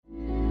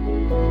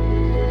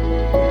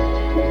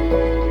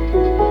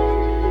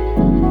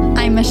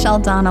Michelle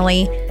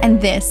Donnelly, and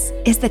this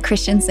is the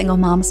Christian Single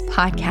Moms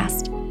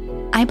Podcast.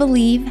 I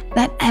believe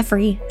that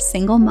every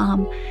single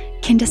mom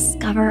can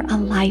discover a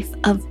life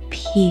of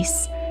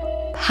peace,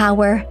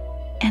 power,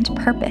 and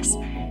purpose,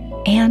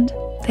 and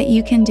that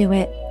you can do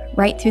it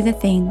right through the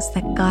things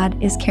that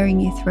God is carrying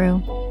you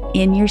through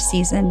in your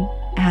season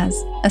as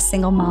a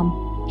single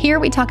mom. Here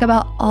we talk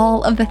about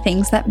all of the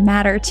things that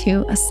matter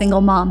to a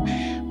single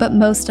mom, but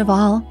most of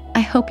all,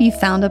 I hope you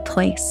found a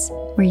place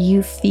where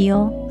you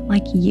feel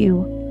like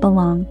you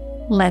belong.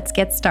 Let's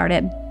get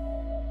started.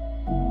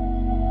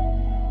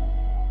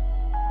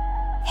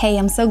 Hey,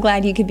 I'm so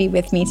glad you could be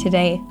with me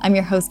today. I'm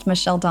your host,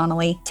 Michelle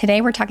Donnelly.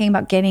 Today, we're talking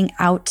about getting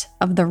out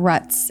of the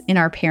ruts in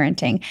our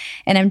parenting.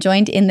 And I'm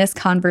joined in this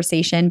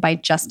conversation by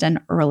Justin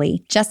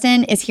Earley.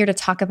 Justin is here to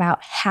talk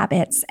about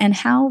habits and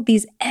how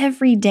these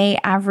everyday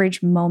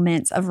average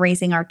moments of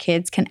raising our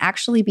kids can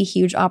actually be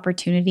huge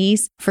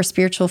opportunities for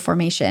spiritual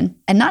formation.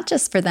 And not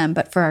just for them,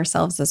 but for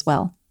ourselves as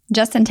well.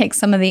 Justin takes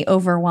some of the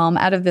overwhelm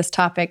out of this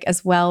topic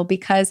as well,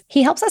 because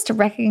he helps us to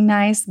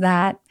recognize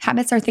that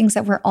habits are things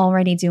that we're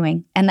already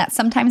doing, and that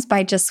sometimes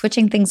by just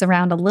switching things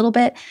around a little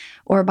bit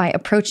or by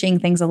approaching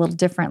things a little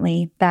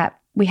differently, that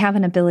we have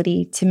an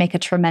ability to make a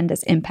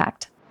tremendous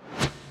impact.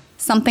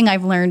 Something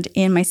I've learned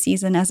in my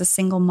season as a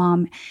single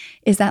mom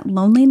is that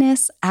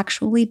loneliness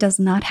actually does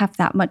not have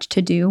that much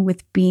to do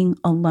with being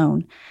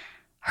alone.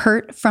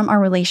 Hurt from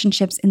our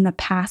relationships in the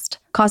past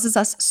causes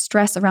us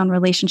stress around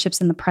relationships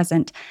in the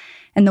present.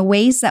 And the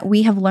ways that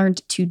we have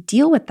learned to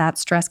deal with that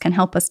stress can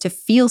help us to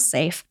feel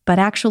safe, but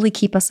actually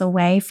keep us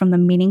away from the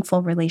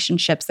meaningful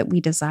relationships that we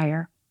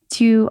desire.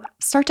 To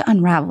start to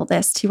unravel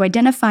this, to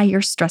identify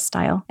your stress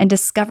style and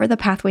discover the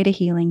pathway to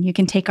healing, you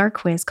can take our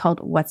quiz called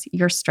What's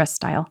Your Stress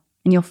Style?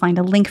 And you'll find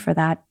a link for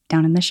that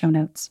down in the show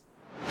notes.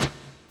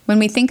 When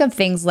we think of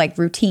things like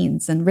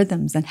routines and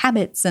rhythms and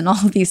habits and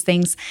all of these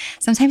things,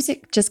 sometimes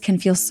it just can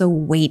feel so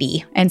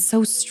weighty and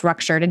so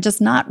structured and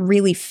just not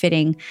really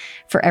fitting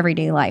for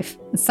everyday life.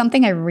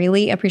 Something I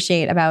really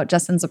appreciate about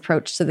Justin's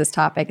approach to this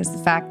topic is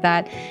the fact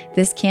that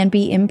this can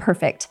be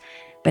imperfect,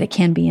 but it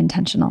can be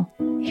intentional.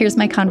 Here's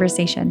my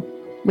conversation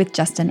with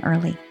Justin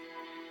Earley.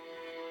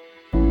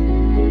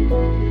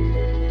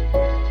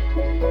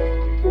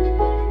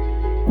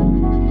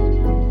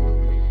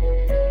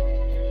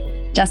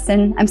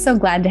 Justin, I'm so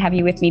glad to have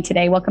you with me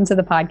today. Welcome to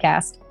the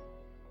podcast.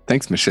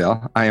 Thanks,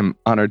 Michelle. I am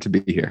honored to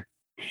be here.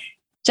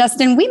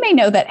 Justin, we may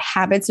know that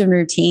habits and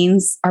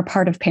routines are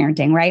part of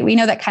parenting, right? We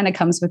know that kind of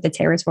comes with the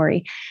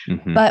territory,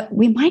 but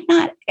we might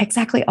not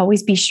exactly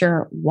always be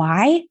sure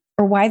why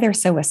or why they're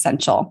so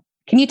essential.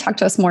 Can you talk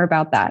to us more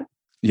about that?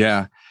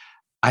 Yeah,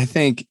 I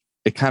think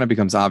it kind of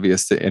becomes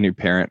obvious to any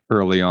parent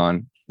early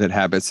on that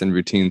habits and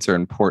routines are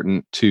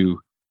important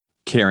to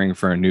caring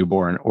for a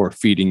newborn or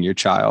feeding your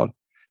child.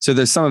 So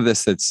there's some of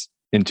this that's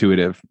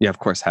intuitive. Yeah, of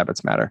course,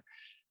 habits matter.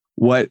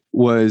 What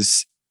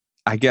was,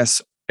 I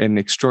guess, an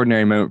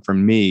extraordinary moment for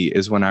me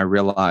is when I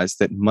realized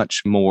that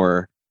much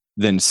more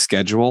than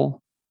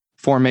schedule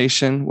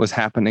formation was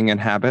happening in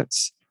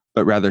habits,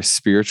 but rather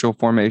spiritual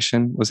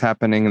formation was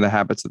happening in the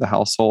habits of the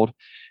household.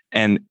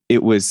 And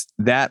it was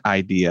that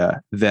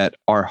idea that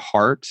our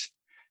heart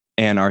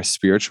and our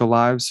spiritual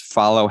lives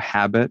follow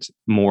habit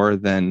more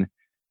than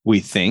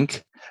we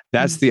think.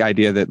 That's the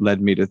idea that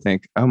led me to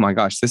think, oh my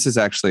gosh, this is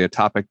actually a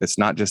topic that's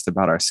not just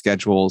about our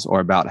schedules or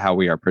about how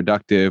we are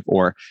productive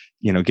or,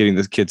 getting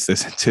the kids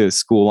to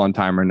school on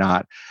time or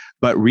not,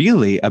 but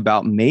really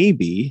about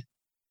maybe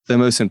the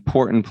most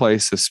important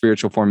place of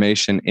spiritual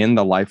formation in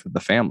the life of the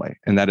family.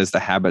 And that is the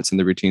habits and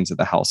the routines of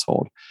the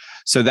household.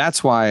 So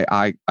that's why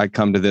I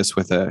come to this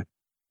with a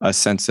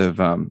sense of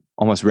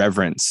almost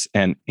reverence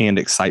and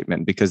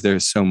excitement, because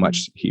there's so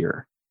much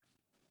here.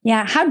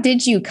 Yeah. How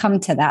did you come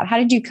to that? How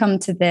did you come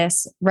to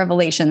this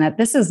revelation that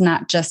this is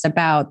not just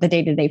about the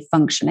day-to-day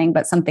functioning,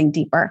 but something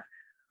deeper?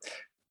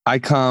 I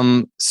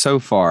come so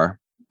far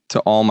to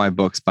all my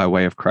books by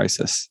way of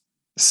crisis.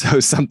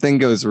 So something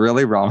goes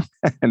really wrong,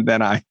 and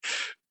then I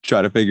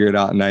try to figure it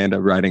out, and I end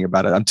up writing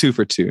about it. I'm 2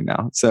 for 2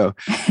 now. So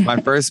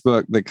my first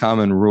book, The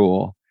Common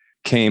Rule,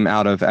 came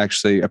out of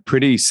actually a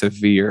pretty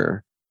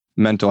severe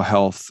mental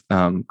health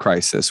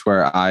crisis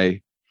where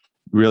I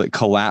really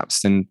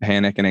collapsed in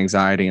panic and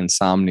anxiety,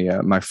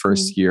 insomnia, my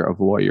first year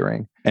of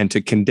lawyering. And to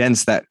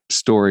condense that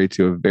story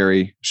to a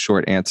very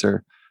short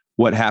answer,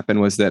 what happened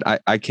was that I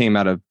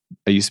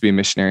used to be a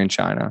missionary in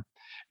China.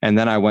 And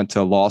then I went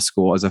to law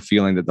school as a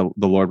feeling that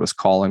the Lord was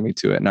calling me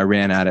to it. And I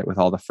ran at it with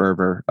all the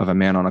fervor of a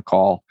man on a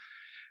call.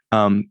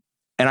 And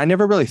I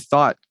never really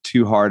thought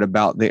too hard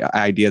about the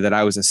idea that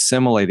I was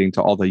assimilating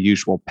to all the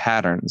usual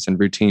patterns and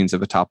routines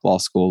of a top law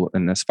school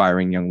and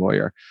aspiring young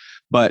lawyer.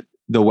 But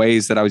the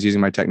ways that I was using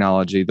my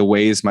technology, the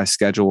ways my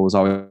schedule was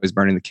always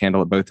burning the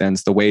candle at both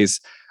ends, the ways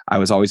I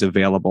was always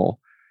available,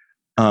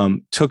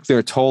 took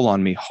their toll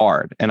on me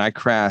hard. And I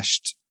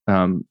crashed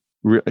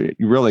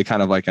really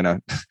kind of like in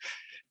a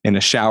in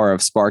a shower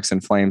of sparks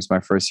and flames my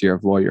first year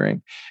of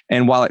lawyering.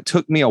 And while it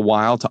took me a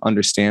while to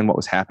understand what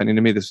was happening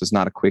to me, this was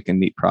not a quick and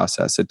neat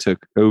process. It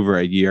took over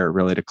a year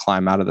really to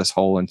climb out of this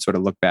hole and sort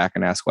of look back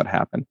and ask what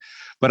happened.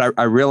 But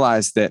I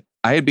realized that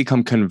I had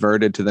become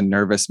converted to the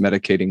nervous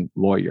medicating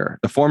lawyer.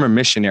 The former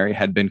missionary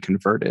had been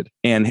converted,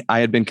 and I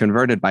had been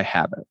converted by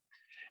habit,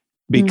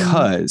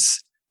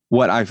 because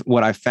what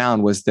I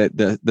found was that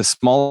the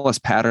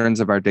smallest patterns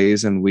of our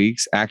days and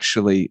weeks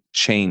actually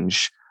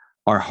change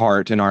our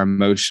heart and our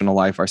emotional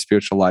life, our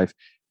spiritual life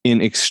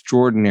in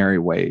extraordinary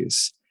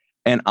ways.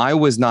 And I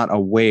was not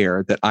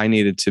aware that I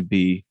needed to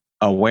be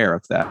aware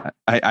of that.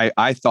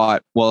 I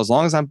thought, well, as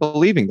long as I'm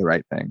believing the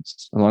right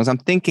things, as long as I'm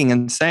thinking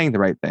and saying the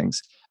right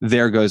things,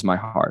 there goes my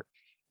heart.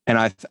 And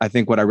I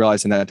think what I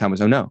realized in that time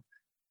was, oh no,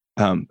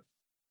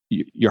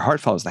 your heart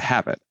follows the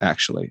habit,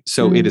 actually.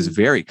 So it is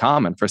very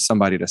common for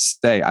somebody to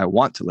say, I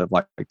want to live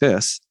like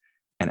this,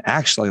 and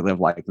actually live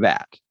like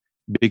that.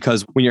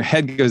 Because when your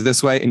head goes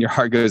this way and your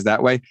heart goes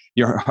that way,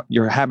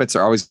 your habits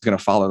are always going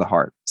to follow the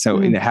heart. So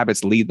and the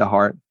habits lead the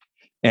heart.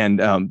 And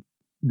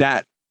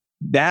that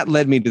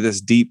led me to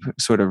this deep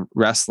sort of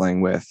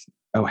wrestling with,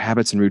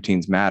 habits and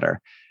routines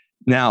matter.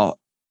 Now,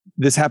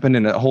 this happened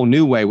in a whole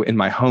new way in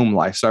my home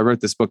life. So I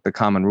wrote this book, The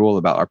Common Rule,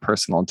 about our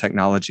personal and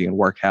technology and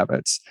work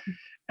habits.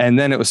 And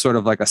then it was sort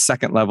of like a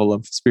second level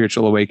of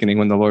spiritual awakening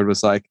when the Lord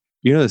was like,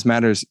 this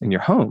matters in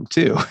your home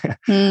too.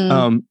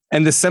 And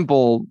the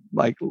simple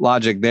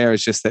logic there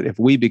is just that if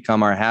we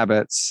become our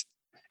habits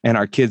and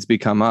our kids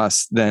become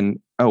us,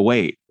 then,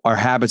 our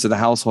habits of the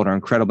household are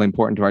incredibly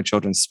important to our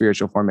children's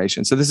spiritual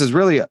formation. So this is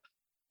really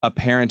a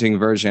parenting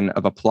version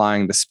of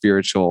applying the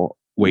spiritual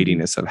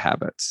weightiness of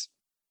habits.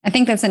 I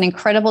think that's an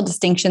incredible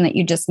distinction that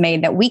you just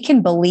made, that we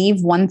can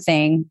believe one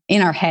thing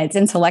in our heads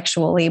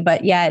intellectually,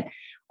 but yet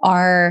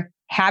our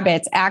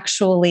habits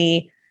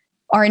actually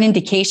are an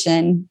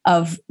indication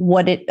of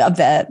what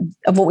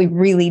we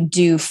really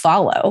do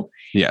follow.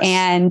 Yes.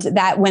 And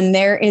that when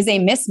there is a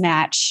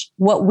mismatch,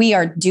 what we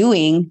are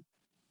doing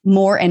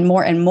more and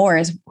more and more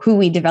is who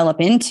we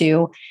develop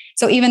into.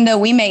 So even though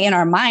we may in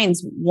our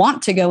minds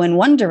want to go in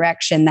one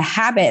direction, the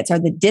habits are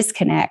the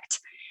disconnect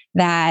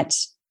that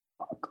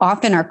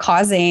often are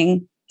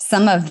causing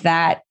some of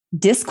that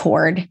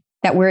discord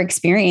that we're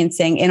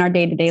experiencing in our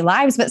day-to-day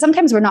lives. But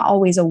sometimes we're not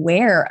always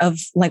aware of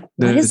what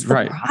is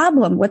the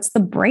problem? What's the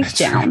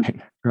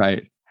breakdown?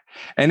 Right.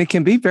 And it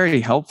can be very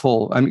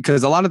helpful.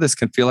 Because a lot of this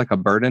can feel like a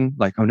burden,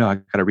 like, oh no, I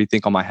got to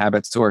rethink all my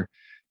habits, or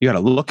you got to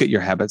look at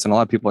your habits. And a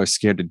lot of people are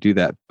scared to do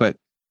that. But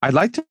I'd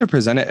like to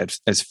present it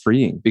as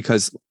freeing,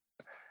 because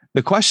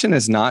the question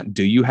is not,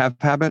 do you have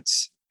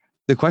habits?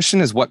 The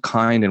question is, what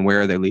kind and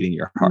where are they leading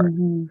your heart?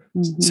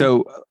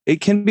 So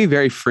it can be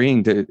very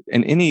freeing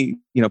and any,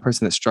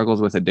 person that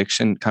struggles with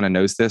addiction kind of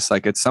knows this.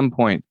 Like at some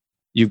point,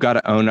 you've got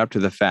to own up to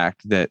the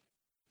fact that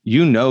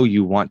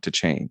you want to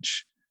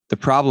change. The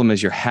problem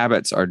is your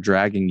habits are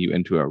dragging you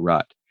into a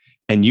rut,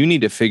 and you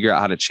need to figure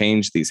out how to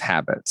change these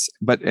habits.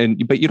 But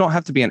you don't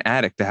have to be an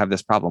addict to have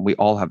this problem. We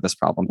all have this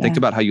problem. Yeah. Think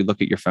about how you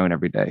look at your phone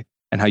every day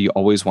and how you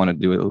always want to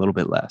do it a little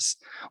bit less.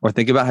 Or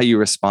think about how you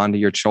respond to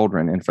your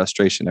children in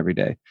frustration every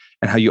day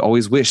and how you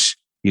always wish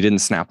you didn't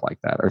snap like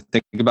that. Or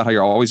think about how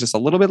you're always just a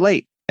little bit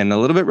late and a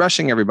little bit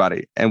rushing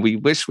everybody. And we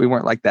wish we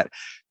weren't like that.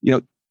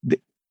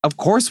 Of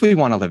course we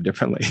want to live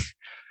differently,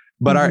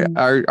 but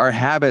our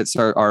habits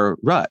are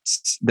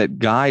ruts that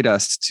guide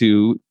us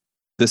to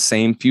the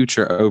same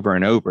future over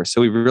and over.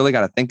 So we really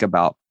got to think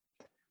about,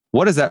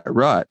 what is that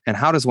rut and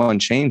how does one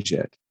change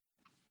it?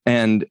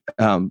 And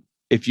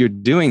if you're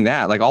doing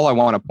that, all I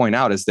want to point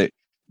out is that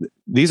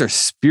these are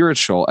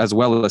spiritual as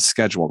well as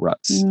schedule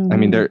ruts. I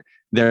mean,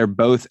 they're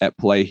both at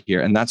play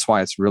here. And that's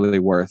why it's really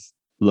worth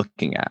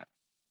looking at.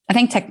 I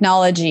think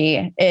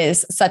technology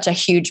is such a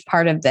huge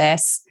part of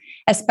this,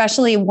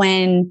 especially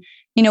when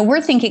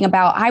we're thinking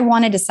about, I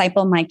want to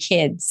disciple my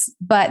kids,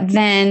 but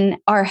then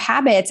our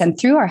habits, and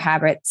through our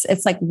habits,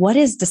 it's like, what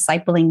is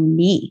discipling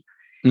me?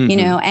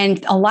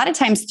 And a lot of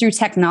times through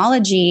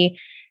technology,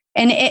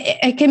 and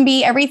it can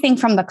be everything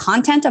from the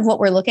content of what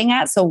we're looking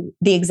at. So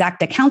the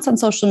exact accounts on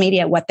social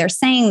media, what they're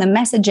saying, the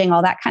messaging,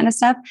 all that kind of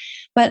stuff.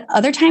 But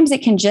other times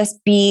it can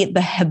just be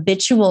the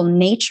habitual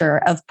nature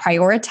of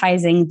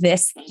prioritizing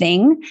this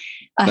thing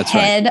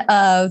ahead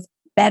of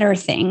better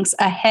things,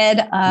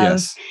 ahead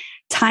of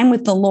time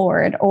with the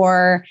Lord,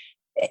 or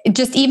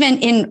just even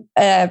in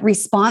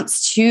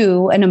response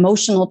to an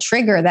emotional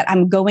trigger that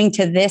I'm going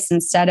to this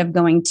instead of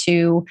going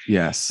to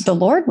the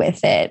Lord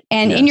with it.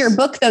 And in your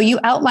book, though, you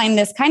outline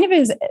this kind of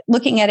as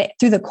looking at it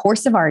through the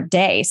course of our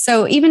day.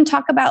 So even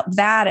talk about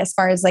that as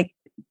far as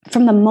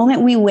from the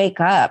moment we wake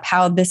up,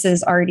 how this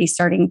is already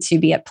starting to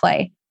be at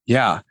play.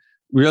 Yeah,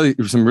 really,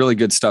 some really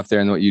good stuff there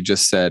in what you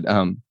just said.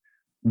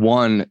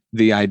 One,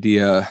 the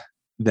idea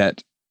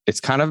that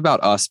it's kind of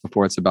about us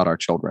before it's about our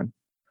children.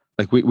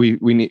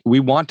 We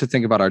want to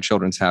think about our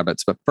children's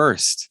habits, but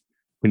first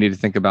we need to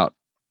think about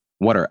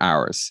what are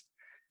ours.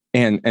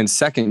 And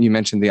second, you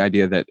mentioned the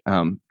idea that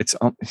it's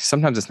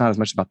sometimes it's not as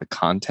much about the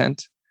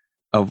content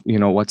of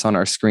what's on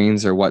our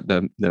screens or what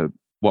the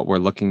what we're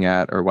looking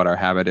at or what our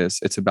habit is.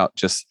 It's about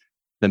just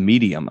the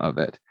medium of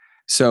it.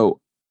 So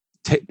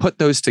put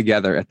those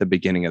together at the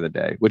beginning of the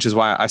day, which is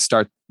why I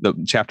start the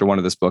chapter 1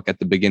 of this book at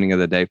the beginning of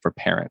the day for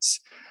parents,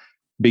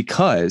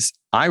 because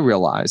I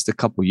realized a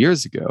couple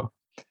years ago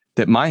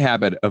that my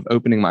habit of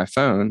opening my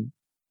phone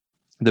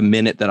the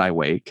minute that I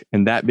wake,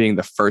 and that being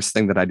the first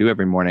thing that I do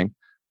every morning,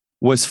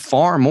 was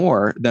far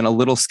more than a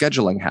little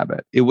scheduling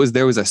habit.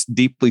 There was a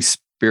deeply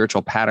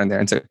spiritual pattern there.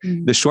 And so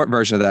the short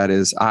version of that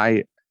is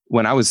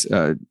when I was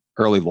an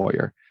early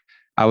lawyer,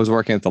 I was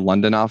working at the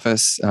London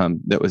office.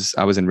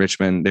 I was in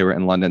Richmond. They were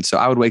in London. So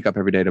I would wake up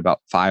every day to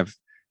about 5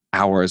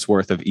 hours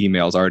worth of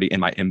emails already in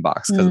my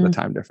inbox because of the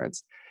time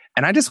difference.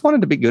 And I just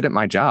wanted to be good at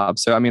my job.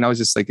 So, I mean, I was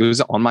just like, it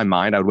was on my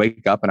mind. I would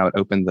wake up and I would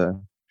open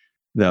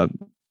the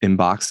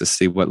inbox to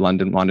see what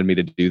London wanted me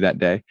to do that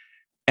day.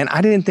 And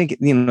I didn't think,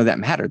 that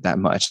mattered that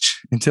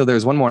much until there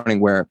was one morning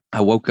where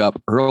I woke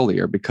up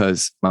earlier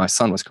because my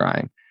son was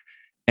crying,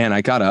 and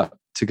I got up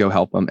to go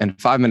help him.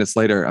 And 5 minutes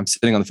later, I'm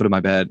sitting on the foot of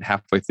my bed,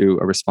 halfway through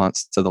a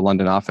response to the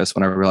London office,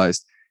 when I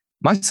realized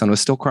my son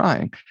was still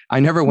crying. I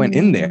never went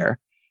in there.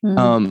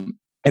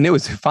 And it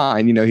was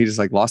fine. He just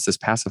like lost his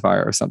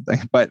pacifier or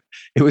something. But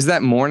it was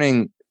that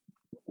morning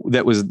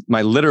that was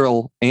my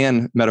literal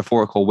and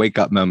metaphorical wake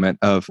up moment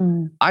of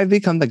I've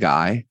become the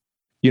guy,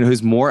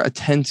 who's more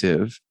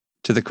attentive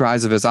to the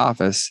cries of his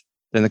office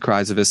than the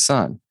cries of his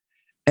son.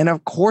 And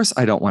of course,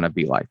 I don't want to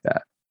be like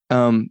that.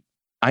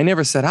 I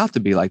never set out to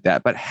be like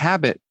that, but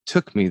habit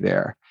took me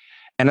there.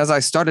 And as I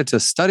started to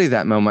study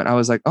that moment, I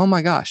was like, oh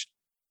my gosh,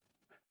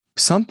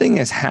 something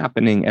is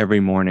happening every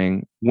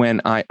morning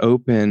when I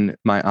open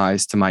my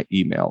eyes to my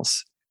emails.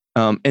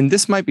 And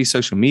this might be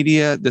social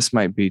media. This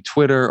might be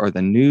Twitter or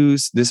the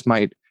news. This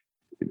might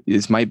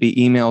be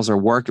emails or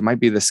work. It might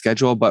be the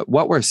schedule. But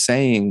what we're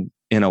saying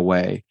in a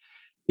way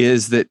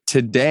is that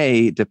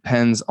today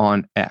depends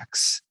on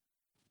X,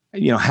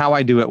 how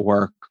I do at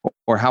work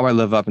or how I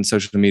live up in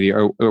social media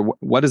or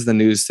what is the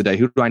news today?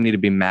 Who do I need to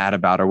be mad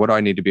about or what do I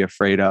need to be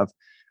afraid of?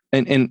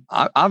 And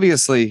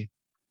obviously,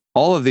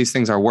 all of these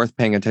things are worth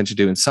paying attention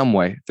to in some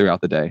way throughout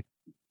the day.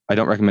 I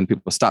don't recommend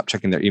people stop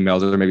checking their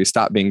emails or maybe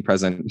stop being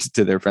present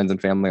to their friends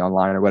and family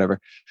online or whatever.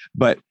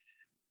 But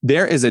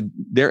there is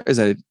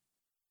a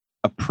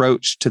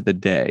approach to the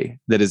day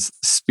that is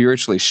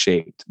spiritually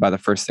shaped by the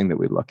first thing that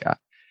we look at.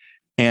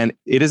 And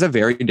it is a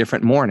very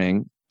different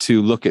morning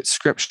to look at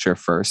scripture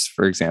first,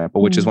 for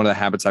example, which is one of the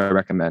habits I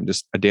recommend,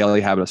 just a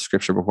daily habit of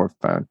scripture before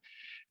phone,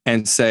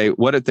 and say,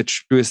 what if the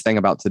truest thing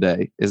about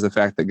today is the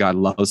fact that God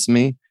loves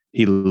me,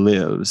 he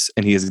lives,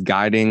 and he is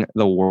guiding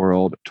the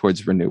world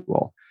towards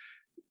renewal.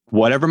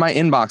 Whatever my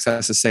inbox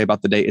has to say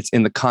about the day, it's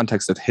in the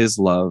context of his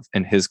love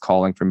and his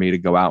calling for me to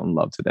go out and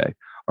love today,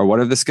 or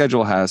whatever the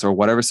schedule has, or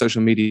whatever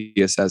social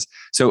media says.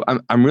 So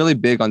I'm really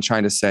big on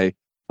trying to say,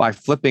 by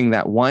flipping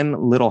that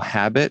one little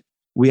habit,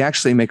 we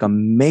actually make a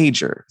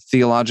major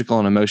theological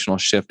and emotional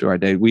shift to our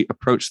day. We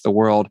approach the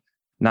world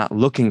not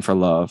looking for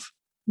love,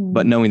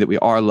 but knowing that we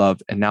are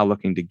loved and now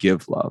looking to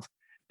give love.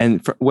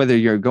 And whether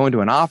you're going to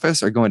an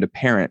office or going to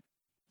parent,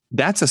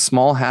 that's a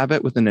small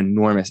habit with an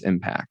enormous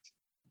impact.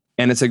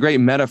 And it's a great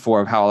metaphor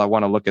of how I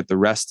want to look at the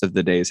rest of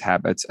the day's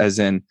habits, as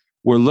in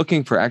we're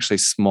looking for actually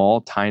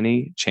small,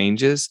 tiny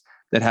changes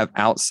that have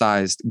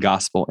outsized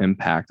gospel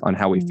impact on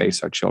how we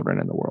face our children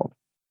in the world.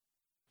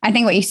 I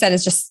think what you said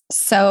is just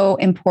so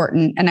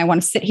important. And I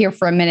want to sit here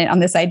for a minute on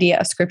this idea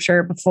of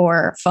scripture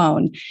before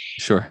phone.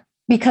 Sure.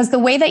 Because the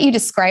way that you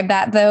describe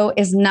that, though,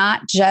 is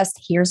not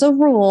just here's a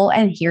rule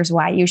and here's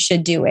why you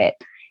should do it.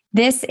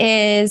 This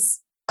is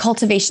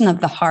cultivation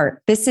of the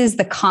heart. This is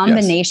the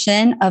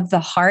combination of the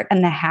heart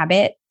and the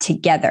habit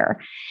together.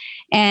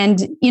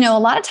 And, a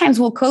lot of times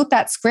we'll quote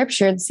that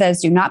scripture that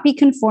says, do not be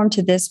conformed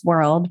to this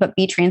world, but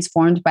be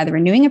transformed by the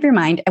renewing of your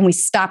mind. And we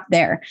stop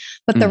there.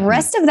 But the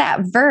rest of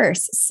that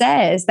verse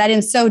says that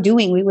in so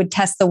doing, we would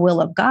test the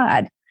will of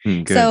God.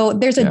 So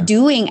there's a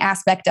doing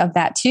aspect of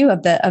that too,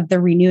 of the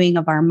renewing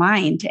of our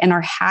mind, and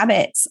our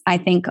habits, I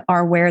think,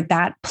 are where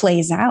that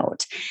plays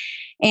out.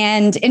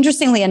 And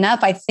interestingly enough,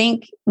 I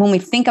think when we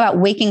think about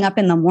waking up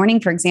in the morning,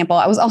 for example,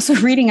 I was also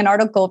reading an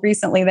article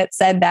recently that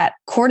said that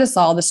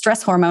cortisol, the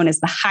stress hormone,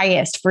 is the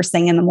highest first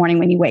thing in the morning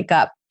when you wake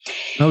up.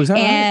 Oh, is that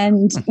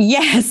and right?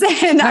 Yes.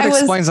 And that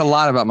explains a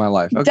lot about my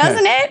life. Okay.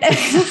 Doesn't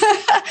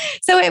it?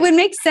 So it would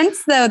make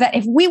sense, though, that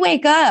if we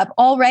wake up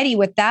already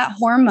with that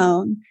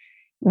hormone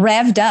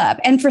revved up,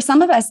 and for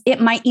some of us, it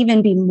might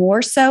even be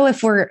more so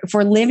if we're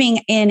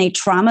living in a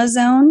trauma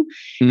zone,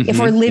 if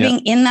we're living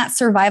in that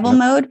survival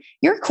mode,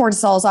 your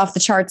cortisol is off the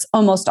charts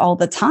almost all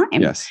the time.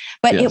 Yes.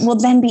 But it will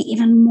then be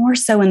even more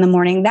so in the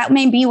morning. That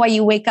may be why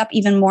you wake up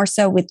even more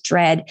so with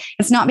dread.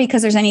 It's not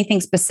because there's anything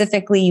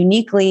specifically,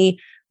 uniquely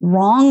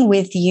wrong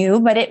with you,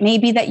 but it may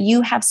be that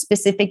you have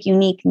specific,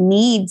 unique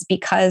needs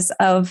because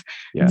of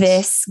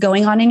this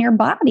going on in your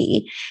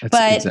body.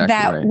 That's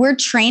exactly right. We're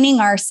training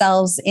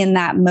ourselves in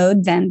that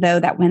mode then, though,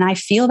 that when I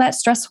feel that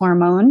stress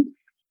hormone,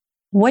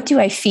 what do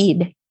I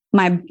feed?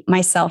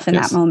 myself in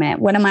that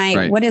moment? What am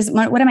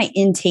I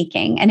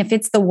intaking? And if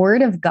it's the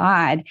word of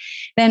God,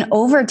 then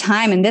over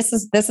time, and this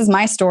is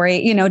my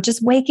story,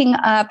 just waking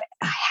up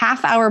a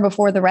half hour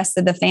before the rest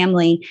of the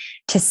family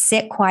to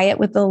sit quiet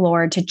with the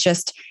Lord, to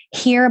just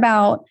hear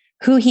about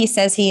who he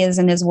says he is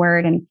in his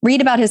word and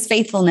read about his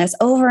faithfulness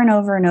over and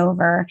over and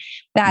over,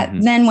 that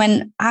then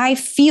when I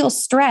feel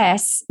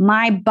stress,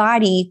 my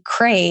body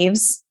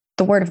craves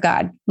the word of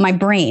God, my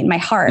brain, my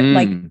heart,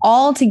 like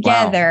all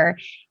together.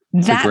 Wow.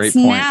 That's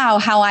now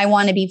how I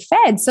want to be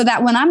fed, so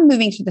that when I'm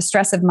moving through the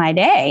stress of my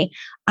day,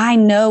 I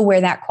know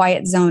where that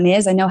quiet zone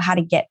is. I know how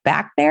to get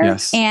back there.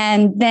 Yes.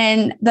 And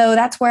then, though,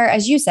 that's where,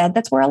 as you said,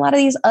 that's where a lot of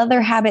these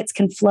other habits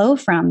can flow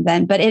from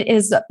then. But it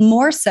is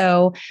more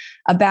so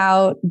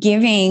about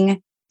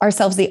giving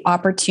ourselves the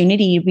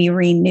opportunity to be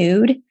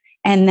renewed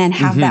and then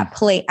have that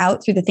play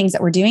out through the things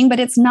that we're doing. But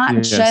it's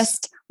not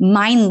just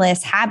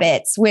mindless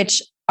habits,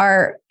 which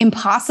are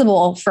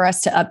impossible for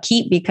us to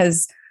upkeep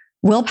because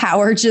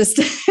willpower just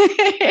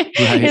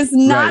is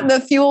not the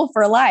fuel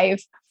for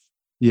life.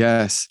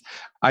 Yes.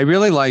 I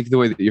really like the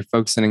way that you're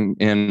focusing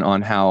in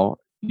on how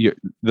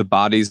the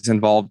body's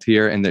involved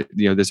here, and that,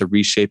 there's a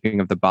reshaping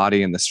of the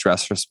body and the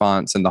stress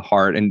response and the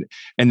heart, and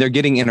they're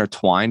getting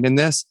intertwined in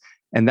this.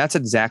 And that's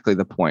exactly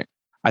the point.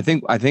 I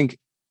think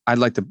I'd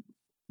like to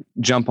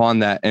jump on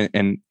that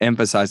and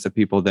emphasize to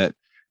people that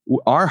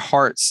our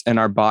hearts and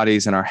our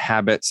bodies and our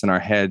habits and our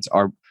heads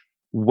are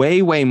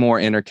way, way more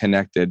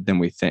interconnected than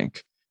we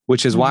think,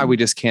 which is why we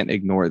just can't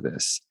ignore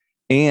this.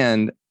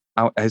 And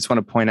I just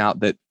want to point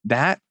out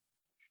that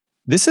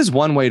this is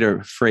one way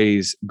to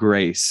phrase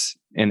grace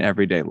in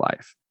everyday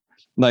life.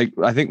 Like,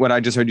 I think what I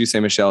just heard you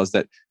say, Michelle, is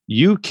that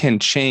you can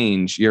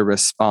change your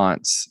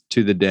response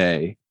to the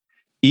day,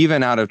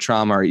 even out of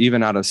trauma or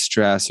even out of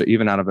stress or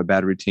even out of a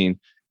bad routine.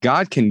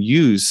 God can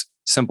use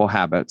simple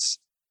habits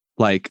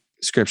like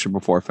scripture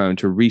before phone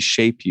to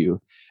reshape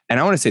you. And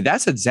I want to say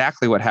that's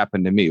exactly what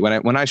happened to me.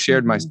 When I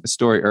shared my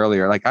story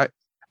earlier, like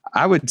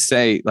I would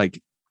say,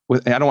 like,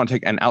 I don't want to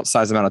take an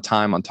outsized amount of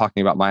time on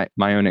talking about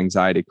my own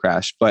anxiety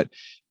crash, but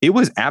it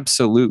was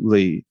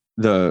absolutely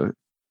the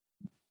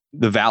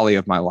valley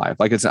of my life.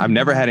 Like, I've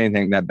never had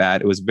anything that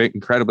bad. It was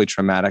incredibly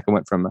traumatic. I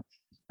went from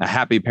a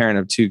happy parent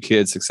of 2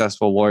 kids,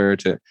 successful lawyer,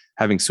 to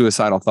having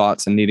suicidal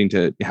thoughts and needing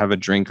to have a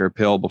drink or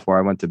pill before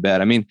I went to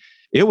bed. I mean,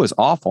 it was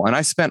awful. And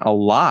I spent a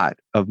lot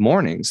of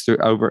mornings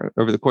over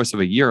the course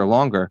of a year or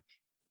longer.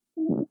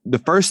 The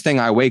first thing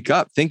I wake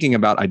up thinking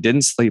about, I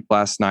didn't sleep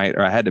last night,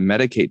 or I had to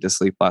medicate to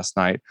sleep last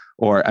night,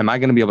 or am I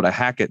going to be able to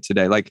hack it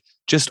today? Like,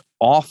 just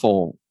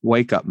awful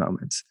wake up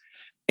moments.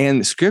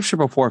 And scripture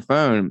before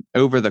phone,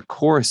 over the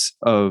course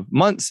of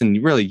months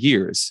and really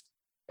years,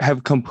 has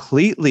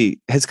completely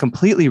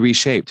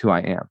reshaped who I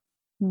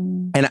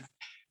am.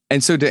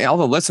 And so to all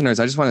the listeners,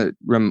 I just want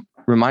to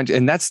remind you,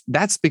 and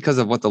that's because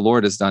of what the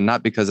Lord has done,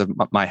 not because of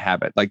my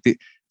habit. Like,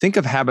 think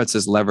of habits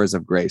as levers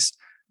of grace.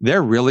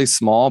 They're really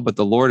small, but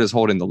the Lord is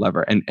holding the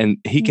lever, and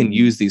he can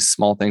use these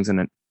small things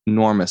in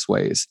enormous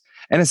ways.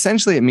 And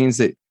essentially it means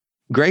that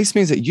grace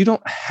means that you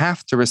don't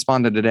have to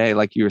respond to today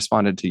like you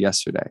responded to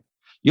yesterday.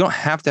 You don't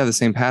have to have the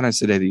same patterns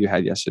today that you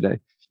had yesterday.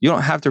 You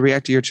don't have to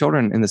react to your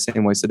children in the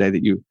same ways today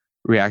that you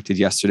reacted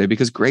yesterday,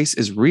 because grace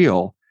is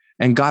real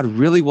and God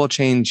really will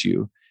change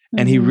you.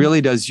 And he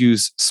really does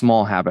use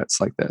small habits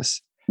like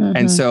this.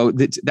 And so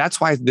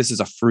that's why this is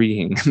a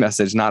freeing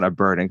message, not a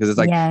burden, because it's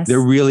like, there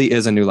really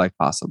is a new life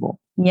possible.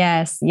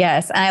 Yes.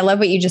 Yes. And I love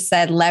what you just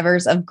said,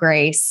 levers of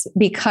grace,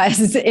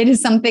 because it is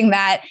something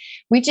that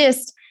we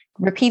just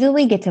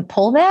repeatedly get to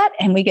pull that,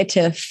 and we get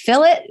to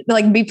fill it,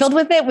 like be filled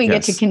with it. We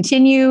get to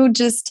continue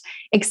just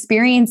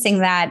experiencing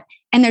that.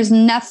 And there's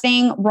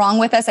nothing wrong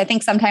with us. I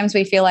think sometimes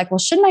we feel like, well,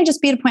 shouldn't I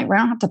just be at a point where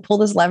I don't have to pull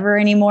this lever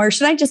anymore?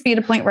 Should I just be at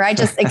a point where I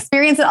just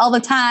experience it all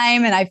the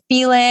time and I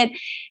feel it?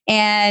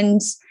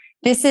 And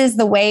this is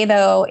the way,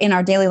 though, in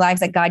our daily lives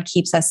that God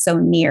keeps us so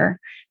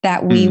near,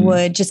 that we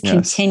would just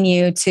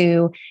continue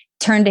to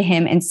turn to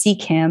him and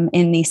seek him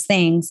in these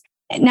things.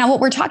 Now,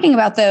 what we're talking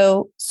about,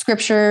 though,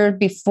 scripture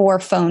before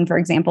phone, for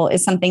example,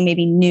 is something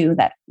maybe new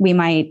that we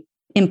might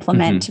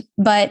implement.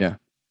 But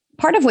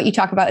part of what you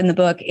talk about in the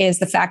book is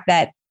the fact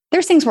that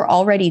there's things we're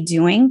already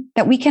doing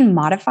that we can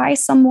modify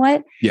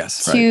somewhat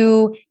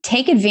to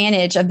take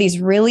advantage of these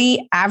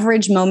really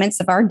average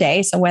moments of our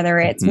day. So whether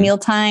it's meal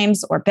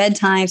times or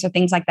bedtimes or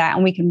things like that,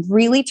 and we can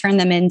really turn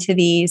them into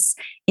these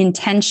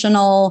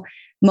intentional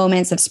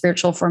moments of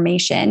spiritual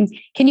formation.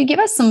 Can you give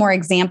us some more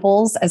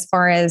examples as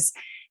far as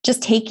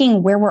just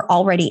taking where we're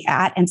already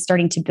at and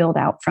starting to build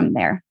out from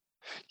there?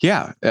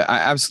 Yeah,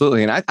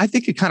 absolutely. And I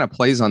think it kind of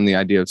plays on the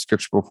idea of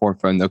scripture before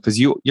phone, though, because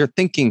you're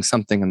thinking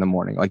something in the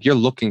morning, like you're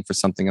looking for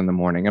something in the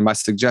morning. And my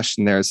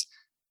suggestion there is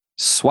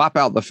swap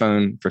out the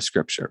phone for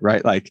scripture,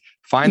 right? Like,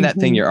 find that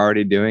thing you're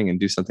already doing and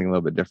do something a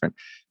little bit different.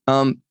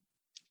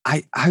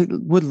 I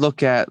would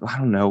look at, I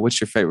don't know,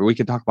 what's your favorite? We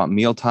could talk about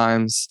meal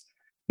times.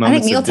 I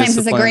think meal times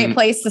is a great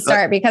place to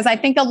start, because I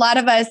think a lot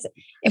of us,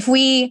 if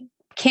we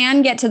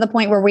can get to the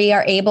point where we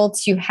are able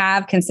to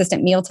have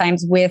consistent meal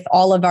times with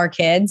all of our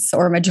kids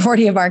or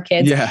majority of our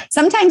kids. Yeah.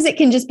 Sometimes it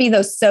can just be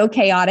so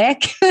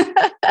chaotic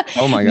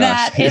Oh my gosh.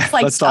 that it's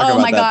like, oh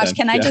my gosh,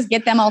 can I just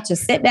get them all to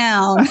sit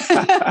down?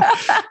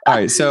 All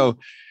right. So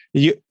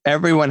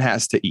everyone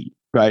has to eat,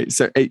 right?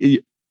 So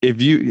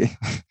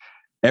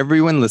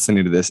everyone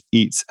listening to this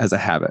eats as a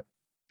habit,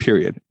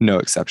 period. No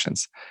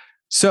exceptions.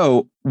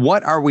 So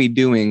what are we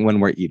doing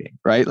when we're eating,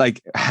 right? Like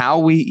how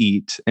we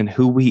eat and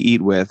who we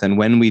eat with and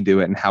when we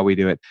do it and how we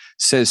do it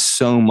says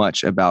so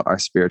much about our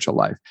spiritual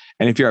life.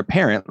 And if you're a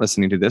parent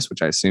listening to this,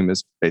 which I assume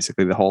is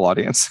basically the whole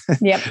audience,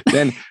 yep.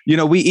 then,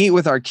 we eat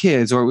with our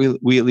kids, or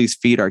we at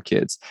least feed our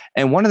kids.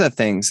 And one of the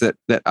things that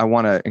I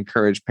want to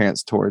encourage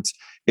parents towards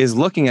is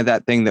looking at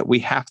that thing that we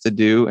have to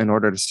do in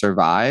order to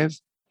survive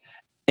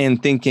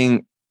and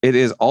thinking it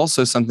is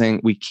also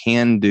something we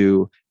can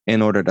do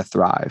in order to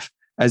thrive.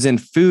 As in,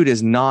 food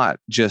is not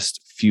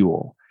just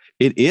fuel.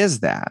 It is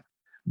that,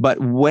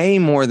 but way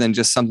more than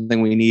just something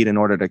we need in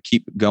order to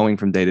keep going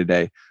from day to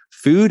day.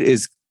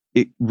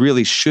 It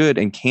really should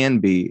and can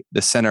be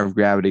the center of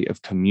gravity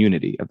of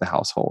community of the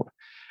household.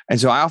 And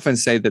so I often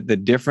say that the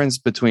difference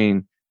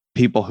between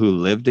people who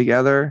live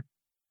together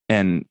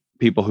and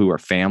people who are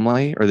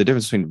family, or the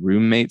difference between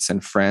roommates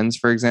and friends,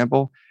 for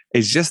example,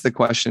 is just the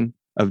question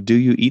of, do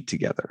you eat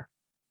together?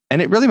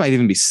 And it really might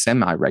even be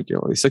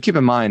semi-regularly. So keep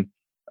in mind,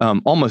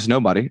 almost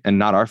nobody, and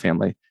not our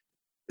family,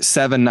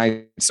 7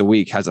 nights a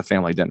week has a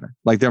family dinner.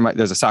 Like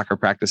there's a soccer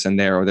practice in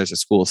there, or there's a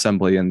school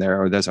assembly in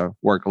there, or there's a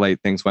work late,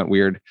 things went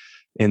weird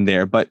in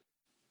there. But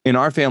in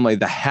our family,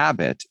 the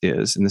habit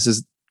is, and this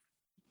is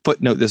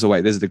footnote this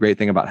away. This is the great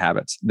thing about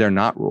habits. They're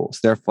not rules.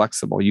 They're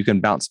flexible. You can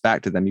bounce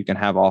back to them. You can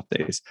have off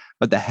days.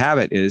 But the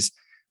habit is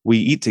we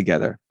eat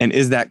together. And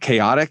is that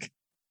chaotic?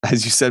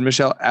 As you said,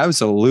 Michelle,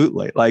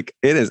 absolutely. Like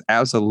it is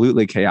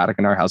absolutely chaotic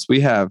in our house. We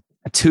have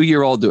a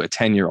 2-year-old to a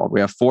 10-year-old.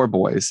 We have 4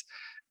 boys.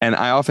 And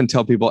I often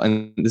tell people,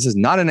 and this is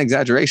not an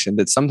exaggeration,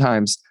 that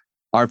sometimes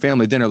our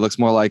family dinner looks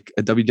more like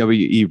a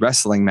WWE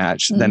wrestling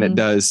match than it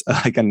does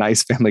like a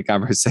nice family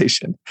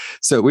conversation.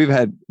 So we've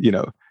had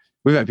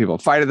people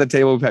fight at the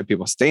table. We've had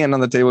people stand on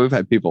the table. We've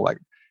had people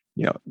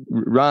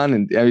run,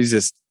 and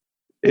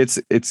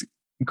it's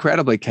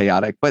incredibly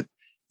chaotic, but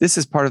this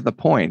is part of the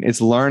point.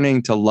 It's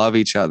learning to love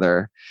each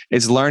other.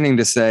 It's learning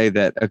to say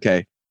that,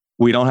 okay,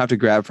 we don't have to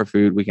grab for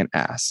food. We can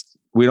ask.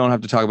 We don't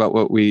have to talk about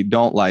what we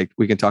don't like.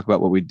 We can talk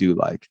about what we do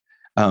like.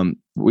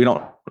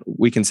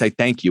 We can say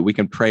thank you. We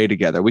can pray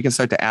together. We can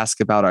start to ask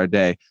about our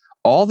day.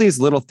 All these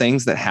little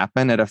things that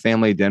happen at a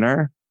family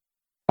dinner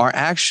are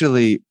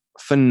actually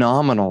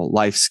phenomenal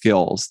life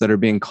skills that are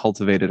being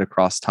cultivated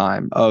across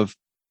time of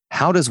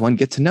how does one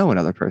get to know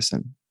another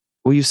person?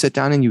 Well, you sit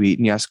down and you eat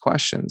and you ask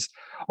questions.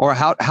 Or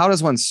how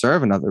does one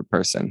serve another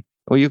person?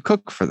 Well, you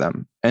cook for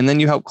them and then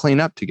you help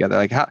clean up together.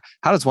 Like how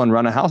does one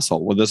run a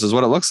household? Well, this is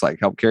what it looks like.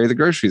 Help carry the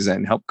groceries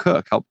in, help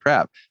cook, help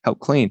prep, help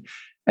clean.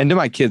 And do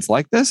my kids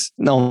like this?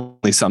 No,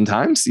 only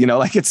sometimes,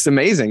 like it's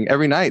amazing.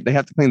 Every night they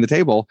have to clean the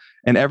table.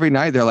 And every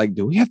night they're like,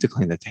 do we have to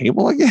clean the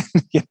table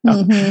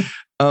again?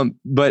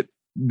 But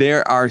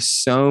there are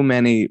so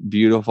many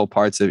beautiful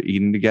parts of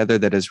eating together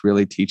that is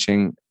really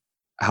teaching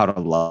how to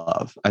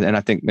love. And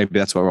I think maybe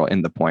that's where we'll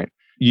end the point.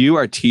 You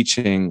are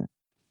teaching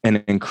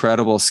an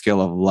incredible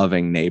skill of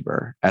loving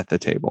neighbor at the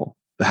table,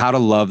 how to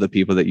love the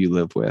people that you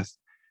live with.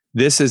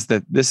 This is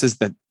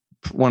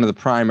one of the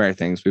primary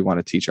things we want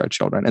to teach our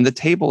children. And the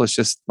table is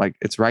just like,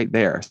 it's right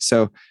there.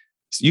 So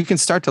you can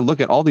start to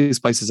look at all these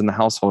places in the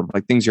household,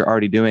 like things you're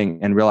already doing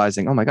and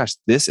realizing, oh my gosh,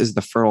 this is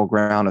the fertile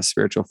ground of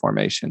spiritual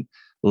formation.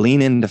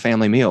 Lean into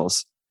family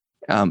meals.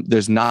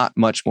 There's not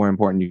much more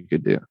important you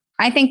could do.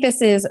 I think this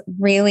is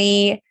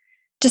really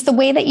just the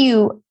way that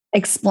you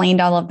explained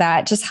all of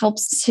that just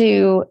helps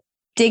to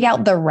dig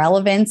out the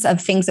relevance of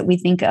things that we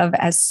think of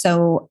as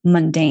so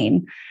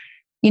mundane.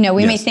 We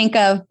may think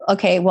of,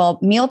 okay, well,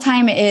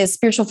 mealtime is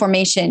spiritual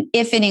formation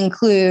if it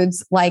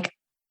includes like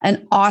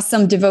an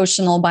awesome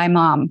devotional by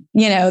mom,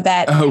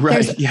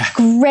 there's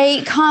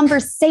great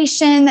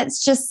conversation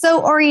that's just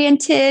so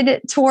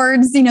oriented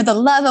towards, the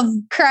love of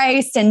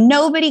Christ, and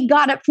nobody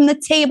got up from the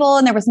table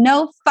and there was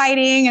no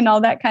fighting and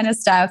all that kind of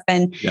stuff.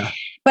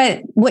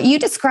 But what you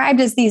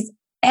described is these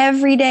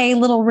everyday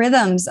little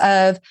rhythms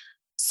of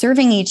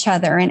serving each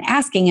other and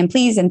asking and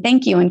please and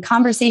thank you and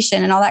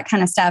conversation and all that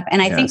kind of stuff.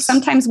 And I think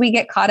sometimes we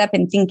get caught up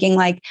in thinking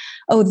like,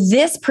 oh,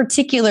 this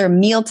particular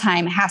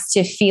mealtime has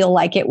to feel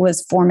like it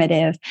was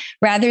formative,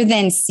 rather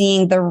than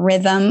seeing the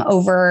rhythm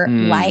over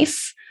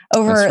life,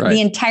 over the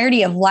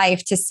entirety of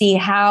life, to see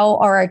how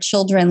are our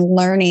children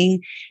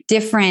learning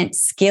different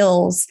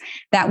skills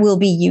that will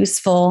be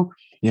useful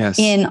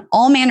in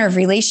all manner of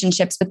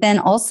relationships. But then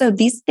also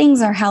these things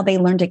are how they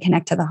learn to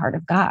connect to the heart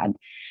of God.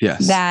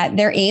 That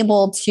they're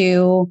able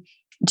to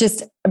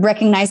just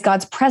recognize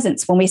God's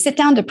presence. When we sit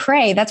down to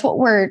pray, that's what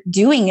we're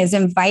doing, is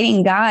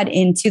inviting God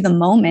into the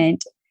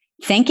moment,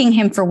 thanking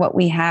him for what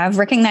we have,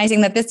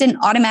 recognizing that this didn't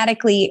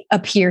automatically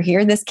appear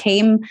here. This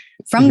came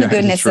from the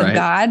goodness of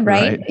God,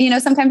 right?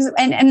 Sometimes,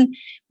 and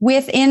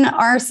within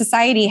our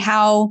society,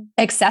 how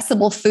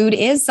accessible food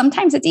is.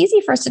 Sometimes it's easy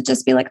for us to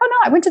just be like, oh no,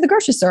 I went to the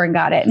grocery store and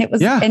got it. And it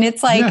was, and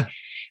it's like,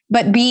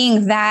 but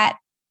being that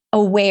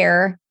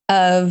aware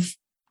of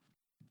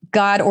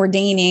God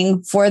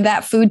ordaining for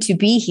that food to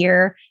be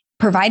here,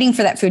 providing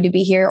for that food to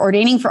be here,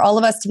 ordaining for all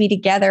of us to be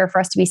together, for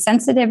us to be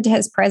sensitive to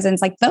his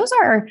presence. Like those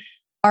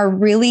are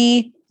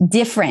really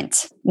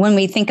different when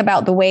we think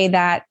about the way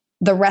that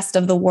the rest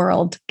of the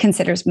world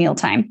considers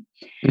mealtime.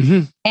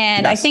 Mm-hmm.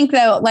 And I think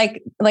though,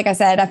 like I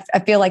said, I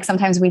feel like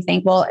sometimes we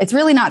think, well, it's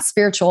really not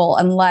spiritual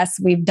unless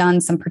we've done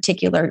some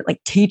particular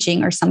like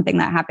teaching or something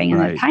that happened in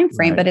that time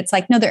frame. But it's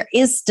like, no, there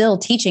is still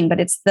teaching, but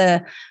it's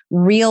the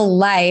real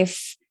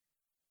life,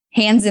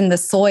 hands in the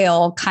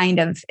soil kind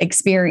of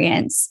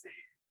experience.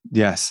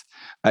 Yes.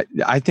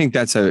 I think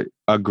that's a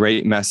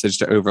great message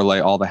to overlay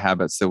all the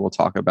habits that we'll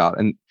talk about.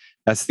 And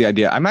that's the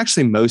idea. I'm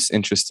actually most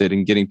interested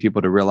in getting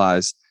people to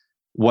realize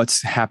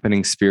what's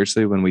happening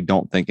spiritually when we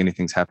don't think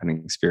anything's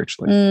happening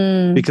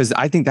spiritually. Because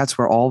I think that's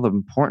where all the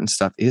important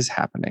stuff is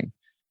happening.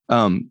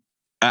 I'm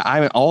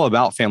all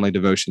about family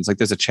devotions. Like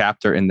there's a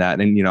chapter in that.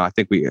 And, I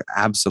think we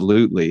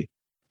absolutely,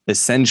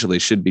 essentially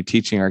should be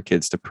teaching our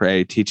kids to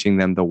pray, teaching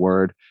them the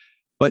word.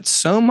 But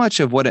so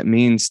much of what it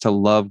means to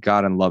love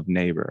God and love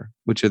neighbor,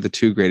 which are the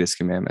two greatest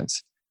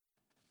commandments,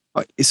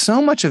 so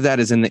much of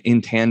that is in the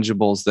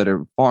intangibles that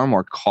are far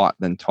more caught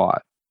than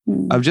taught.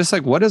 Of just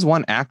like, what does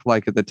one act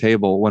like at the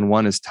table when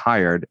one is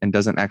tired and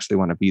doesn't actually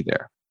want to be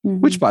there?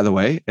 Which, by the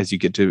way, as you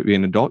get to be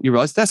an adult, you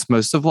realize that's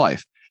most of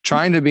life.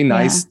 Trying to be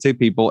nice to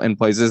people in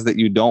places that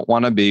you don't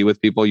want to be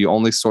with people you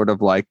only sort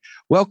of like.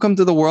 Welcome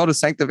to the world of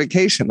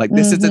sanctification. Like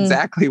this is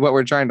exactly what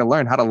we're trying to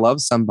learn, how to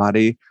love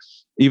somebody,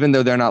 even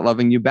though they're not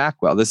loving you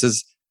back well. This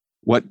is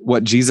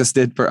what Jesus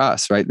did for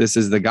us, right? This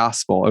is the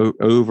gospel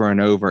over and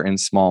over in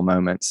small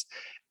moments.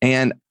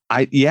 And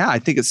I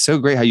think it's so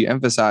great how you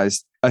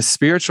emphasize a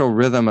spiritual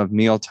rhythm of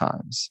meal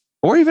times,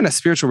 or even a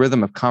spiritual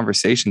rhythm of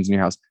conversations in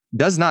your house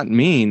does not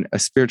mean a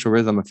spiritual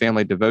rhythm of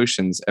family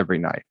devotions every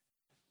night.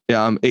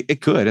 It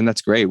could, and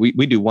that's great.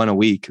 We do one a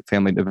week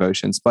family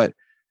devotions, but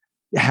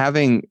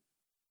having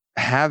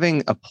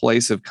a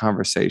place of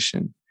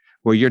conversation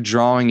where you're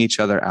drawing each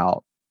other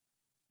out,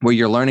 where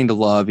you're learning to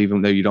love,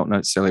 even though you don't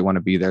necessarily want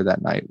to be there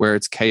that night, where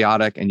it's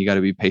chaotic and you got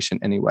to be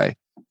patient anyway.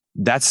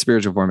 That's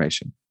spiritual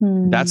formation.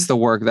 That's the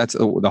work. That's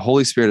the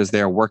Holy Spirit is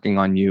there working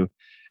on you.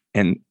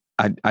 And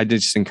I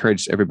just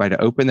encourage everybody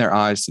to open their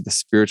eyes to the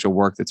spiritual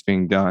work that's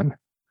being done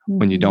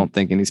when you don't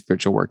think any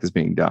spiritual work is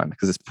being done,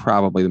 because it's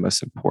probably the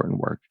most important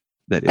work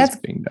that's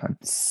being done.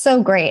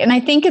 So great. And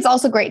I think it's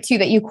also great too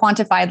that you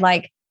quantified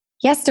like,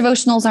 yes,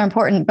 devotionals are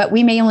important, but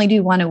we may only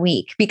do one a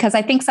week, because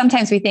I think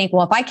sometimes we think,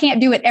 well, if I can't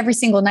do it every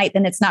single night,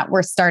 then it's not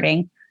worth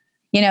starting.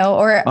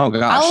 Or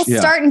I'll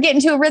start and get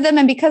into a rhythm.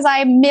 And because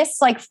I miss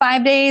like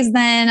 5 days,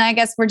 then I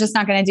guess we're just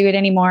not going to do it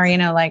anymore.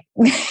 Like,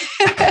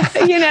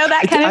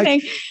 that kind of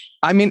thing.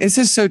 I mean, this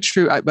is so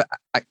true.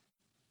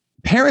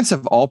 Parents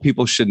of all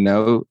people should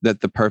know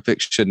that the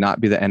perfect should not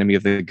be the enemy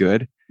of the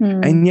good.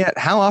 And yet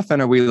how often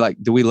are we like,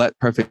 do we let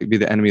perfect be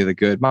the enemy of the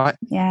good?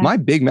 My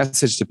big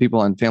message to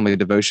people on family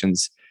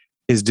devotions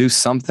is do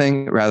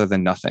something rather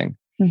than nothing.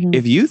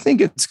 If you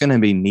think it's going to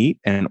be neat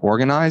and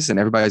organized and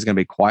everybody's going to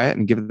be quiet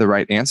and give the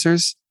right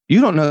answers, you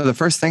don't know the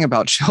first thing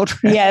about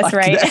children. Yes,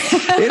 right.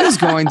 It is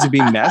going to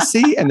be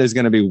messy and there's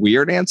going to be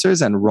weird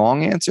answers and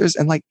wrong answers.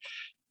 And like,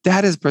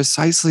 that is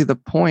precisely the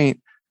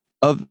point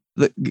of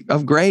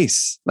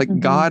grace. Like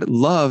God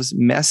loves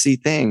messy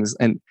things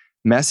and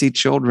messy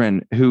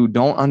children who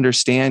don't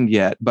understand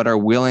yet, but are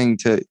willing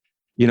to,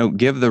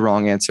 give the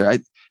wrong answer.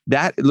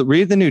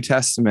 Read the New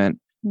Testament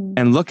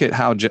and look at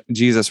how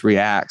Jesus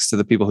reacts to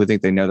the people who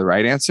think they know the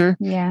right answer.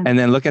 Yeah. And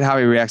then look at how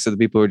he reacts to the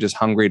people who are just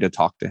hungry to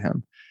talk to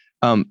him.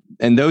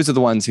 And those are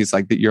the ones he's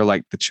like, that you're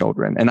like the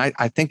children. And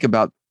I think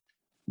about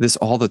this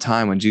all the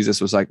time when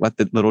Jesus was like, let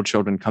the little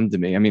children come to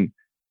me. I mean,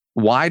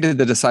 why did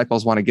the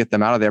disciples want to get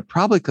them out of there?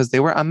 Probably because they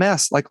were a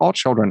mess, like all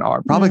children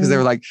are. Probably because they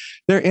were like,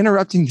 they're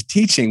interrupting the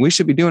teaching. We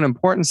should be doing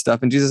important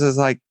stuff. And Jesus is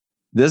like,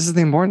 this is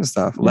the important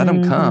stuff. Let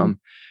them come.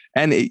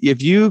 And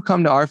if you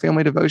come to our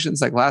family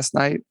devotions, like last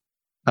night,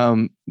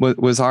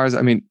 was ours.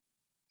 I mean,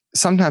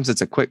 sometimes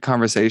it's a quick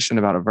conversation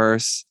about a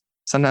verse.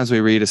 Sometimes we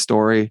read a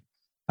story.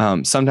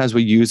 Sometimes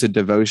we use a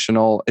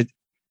devotional.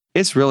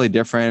 It's really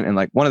different. And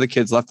like one of the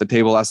kids left the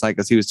table last night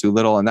because he was too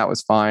little, and that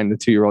was fine. The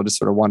 2-year-old just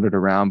sort of wandered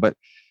around, but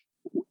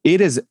it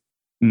is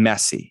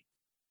messy,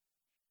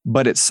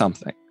 but it's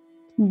something.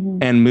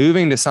 And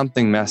moving to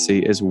something messy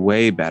is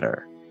way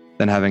better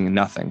than having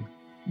nothing,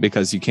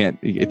 because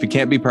if you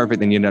can't be perfect,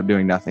 then you end up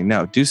doing nothing.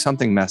 No, do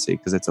something messy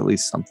because it's at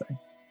least something.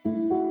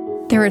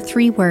 There are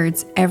 3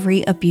 words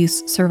every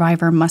abuse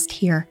survivor must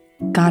hear.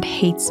 God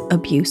hates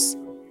abuse.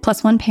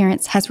 Plus One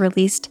Parents has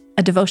released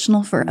a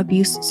devotional for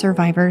abuse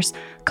survivors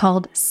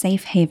called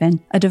Safe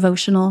Haven, a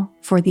devotional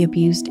for the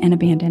abused and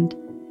abandoned.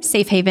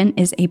 Safe Haven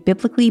is a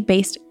biblically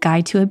based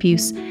guide to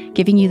abuse,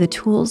 giving you the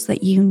tools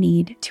that you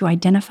need to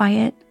identify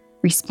it,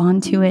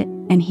 respond to it,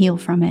 and heal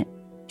from it.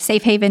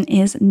 Safe Haven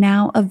is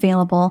now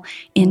available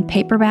in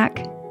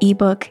paperback,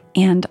 ebook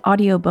and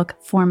audiobook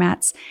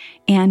formats,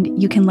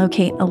 and you can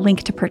locate a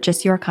link to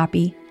purchase your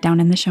copy down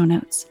in the show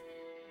notes.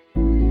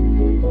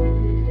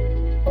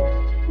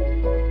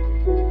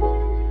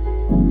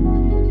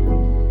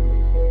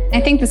 I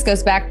think this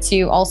goes back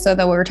to also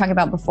what we were talking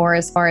about before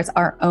as far as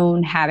our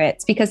own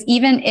habits, because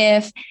even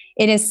if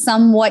it is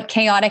somewhat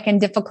chaotic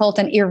and difficult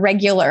and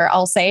irregular,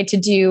 I'll say, to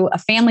do a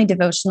family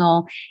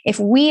devotional, if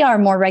we are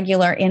more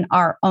regular in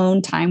our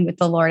own time with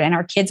the Lord and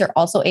our kids are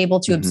also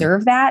able to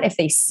observe that, if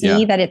they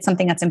see that it's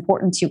something that's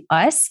important to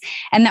us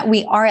and that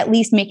we are at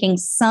least making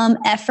some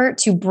effort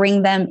to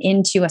bring them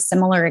into a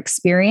similar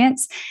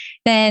experience,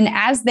 then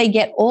as they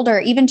get older,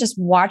 even just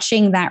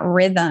watching that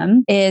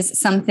rhythm is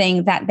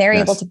something that they're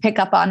able to pick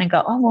up on and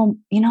go, oh,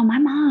 well, my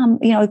mom,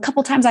 a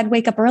couple times I'd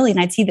wake up early and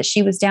I'd see that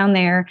she was down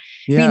there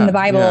reading the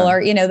Bible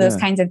or, those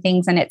kinds of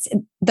things. And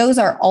those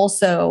are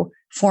also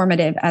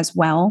formative as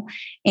well.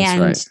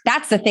 And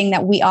that's the thing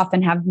that we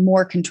often have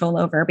more control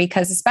over,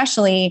 because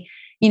especially,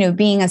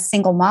 being a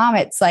single mom,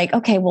 it's like,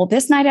 okay, well,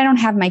 this night I don't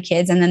have my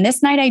kids. And then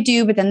this night I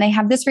do, but then they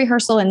have this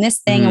rehearsal and this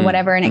thing and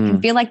whatever. And it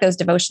can feel like those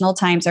devotional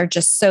times are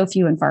just so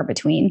few and far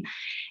between.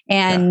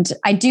 And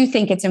I do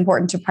think it's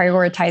important to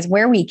prioritize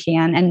where we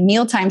can. And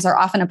meal times are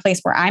often a place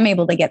where I'm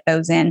able to get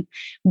those in.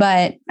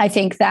 But I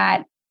think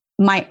that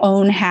my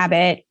own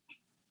habit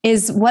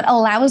is what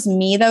allows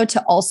me, though,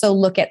 to also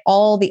look at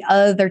all the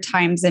other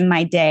times in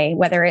my day,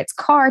 whether it's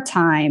car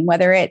time,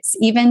 whether it's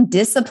even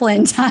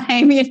discipline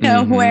time,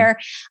 where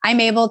I'm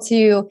able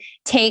to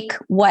take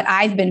what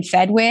I've been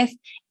fed with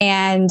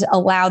and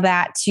allow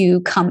that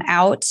to come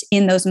out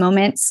in those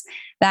moments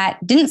that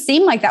didn't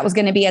seem like that was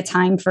going to be a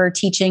time for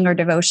teaching or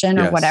devotion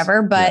or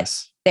whatever. But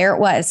there it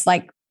was,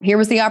 like, here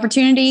was the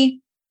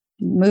opportunity,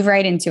 move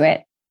right into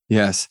it.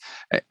 Yes.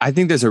 I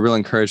think there's a real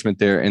encouragement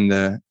there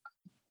in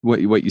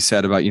what you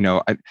said about,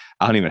 I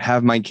don't even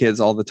have my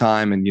kids all the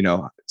time. And,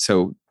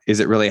 so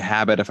is it really a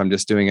habit if I'm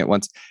just doing it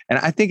once? And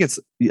I think it's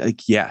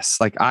like, yes,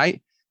 like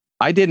I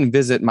didn't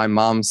visit my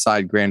mom's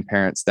side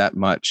grandparents that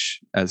much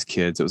as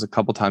kids. It was a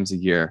couple times a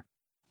year,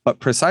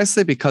 but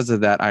precisely because of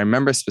that, I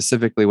remember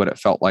specifically what it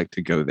felt like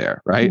to go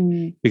there. Right.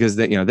 Because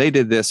they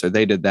did this or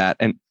they did that.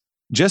 And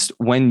just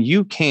when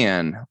you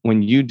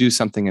do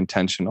something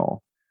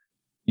intentional,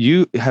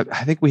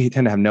 I think we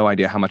tend to have no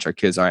idea how much our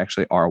kids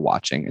are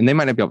watching, and they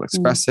might not be able to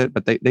express it,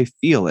 but they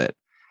feel it.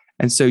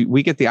 And so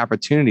we get the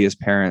opportunity as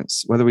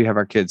parents, whether we have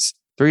our kids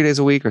 3 days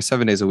a week or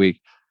 7 days a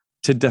week,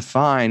 to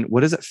define,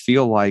 what does it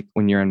feel like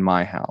when you're in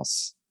my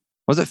house?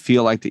 What does it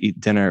feel like to eat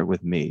dinner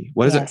with me?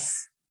 What is it?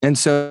 And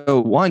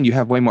so one, you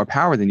have way more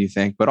power than you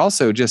think, but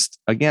also just,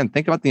 again,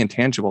 think about the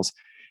intangibles.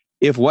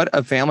 If what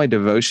a family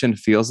devotion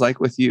feels like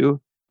with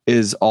you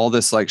is all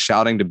this like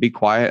shouting to be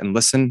quiet and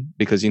listen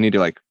because you need to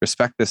like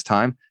respect this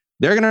time,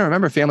 they're going to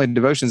remember family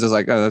devotions as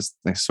like, oh,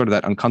 that's sort of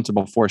that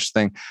uncomfortable forced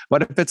thing.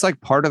 But if it's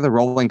like part of the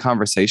rolling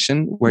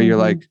conversation where you're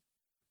like,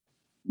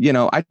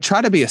 I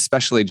try to be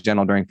especially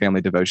gentle during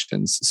family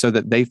devotions so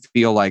that they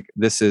feel like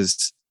this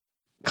is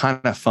kind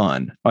of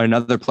fun or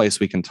another place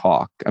we can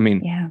talk. I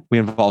mean, we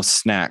involve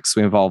snacks,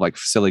 we involve like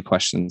silly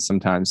questions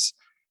sometimes.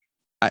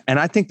 And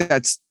I think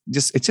it's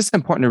just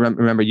important to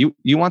remember you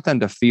want them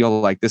to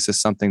feel like this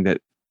is something that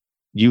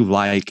you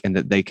like and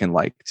that they can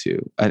like too.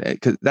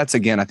 Because that's,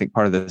 again, I think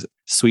part of the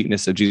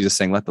sweetness of Jesus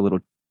saying, let the little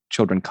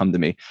children come to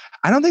me.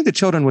 I don't think the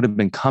children would have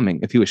been coming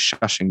if he was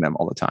shushing them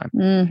all the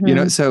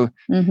time. So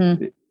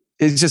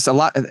it's just a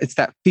lot. It's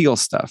that feel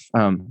stuff.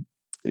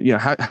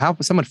 How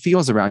someone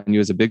feels around you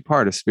is a big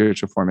part of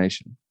spiritual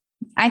formation.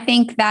 I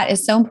think that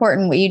is so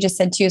important, what you just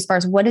said too, as far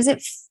as what does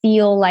it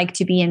feel like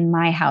to be in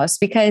my house?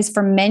 Because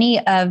for many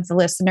of the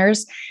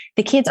listeners,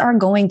 the kids are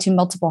going to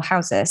multiple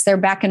houses. They're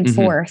back and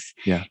forth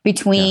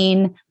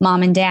between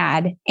mom and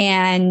dad.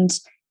 And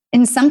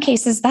in some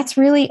cases, that's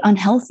really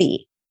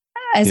unhealthy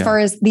as far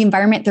as the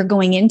environment they're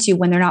going into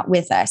when they're not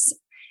with us.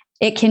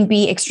 It can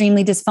be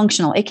extremely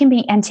dysfunctional. It can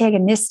be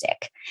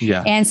antagonistic.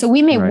 And so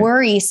we may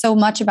worry so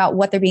much about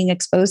what they're being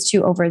exposed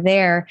to over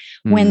there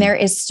when there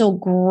is still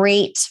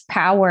great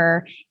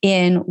power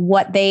in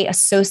what they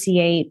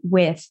associate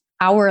with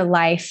our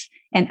life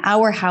and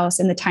our house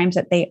in the times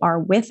that they are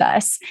with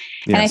us.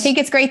 And I think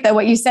it's great, though,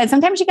 what you said.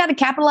 Sometimes you got to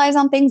capitalize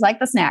on things like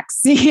the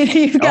snacks.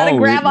 You've got to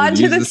grab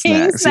onto the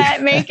things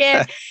that make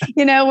it,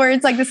 where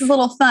it's like, this is a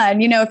little fun.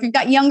 If you've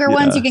got younger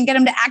ones, you can get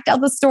them to act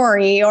out the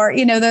story or,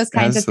 those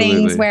kinds of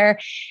things where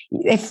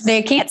if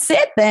they can't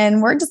sit,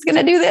 then we're just going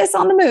to do this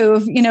on the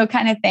move,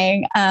 kind of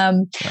thing.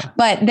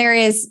 But there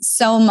is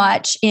so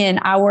much in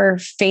our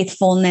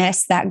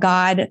faithfulness that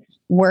God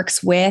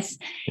works with.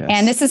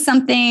 And this is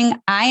something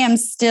I am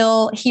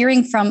still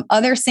hearing from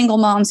other single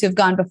moms who have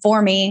gone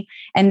before me.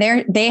 And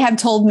they have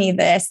told me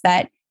this,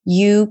 that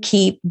you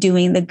keep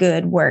doing the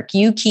good work.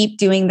 You keep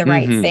doing the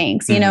right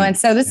things, and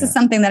so this is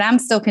something that I'm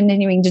still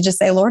continuing to just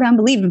say, Lord, I'm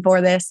believing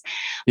for this.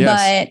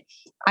 But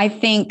I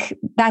think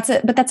that's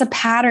a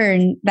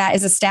pattern that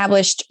is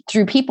established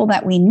through people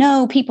that we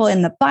know, people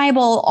in the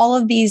Bible, all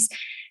of these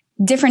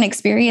different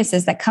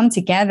experiences that come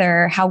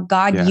together, how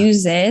God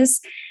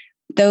uses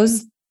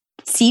those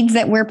seeds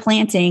that we're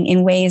planting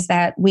in ways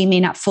that we may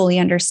not fully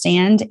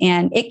understand.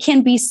 And it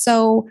can be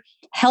so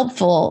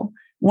helpful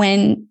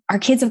when our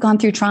kids have gone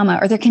through trauma,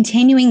 or they're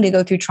continuing to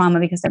go through trauma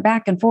because they're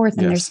back and forth,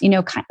 and there's,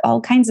 all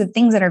kinds of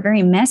things that are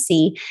very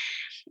messy,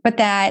 but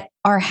that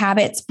our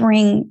habits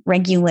bring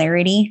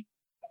regularity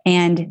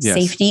and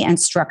safety and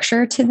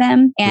structure to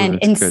them. And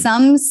in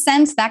some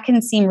sense, that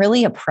can seem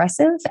really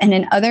oppressive. And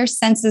in other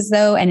senses,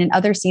 though, and in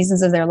other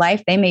seasons of their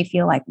life, they may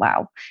feel like,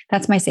 wow,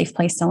 that's my safe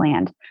place to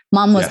land.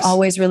 Mom was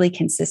always really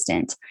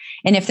consistent.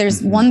 And if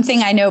there's one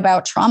thing I know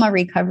about trauma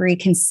recovery,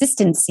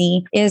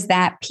 consistency is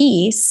that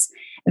piece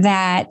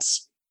that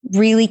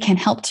really can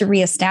help to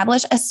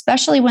reestablish,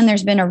 especially when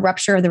there's been a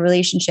rupture of the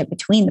relationship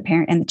between the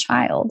parent and the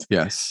child.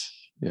 Yes.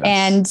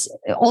 And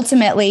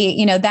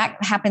ultimately, that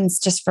happens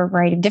just for a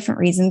variety of different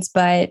reasons,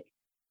 but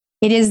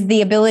it is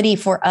the ability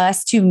for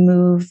us to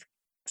move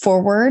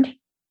forward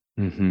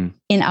in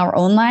our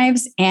own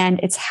lives. And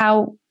it's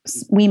how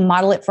we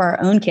model it for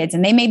our own kids.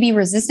 And they may be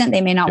resistant.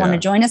 They may not want to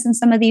join us in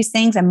some of these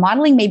things. And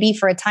modeling may be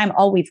for a time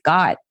all we've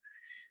got.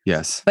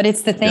 Yes. But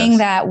it's the thing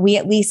that we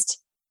at least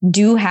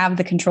do have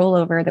the control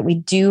over, that we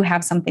do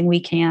have something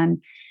we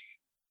can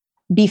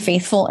be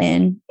faithful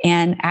in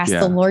and ask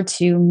the Lord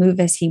to move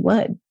as He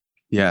would.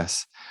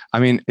 Yes. I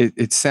mean,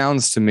 it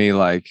sounds to me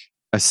like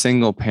a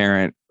single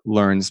parent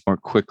learns more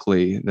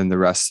quickly than the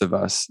rest of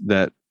us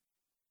that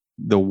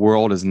the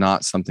world is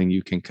not something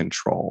you can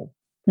control.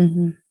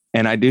 And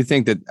I do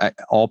think that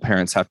all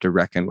parents have to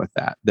reckon with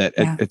that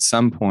at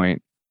some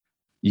point,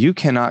 you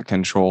cannot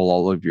control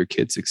all of your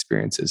kids'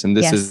 experiences. And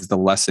this is the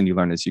lesson you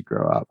learn as you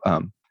grow up,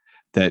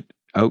 that,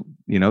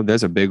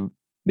 there's a big,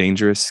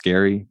 dangerous,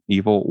 scary,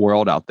 evil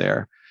world out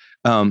there.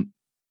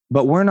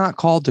 But we're not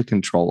called to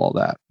control all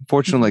that.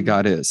 Fortunately,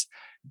 God is.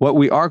 What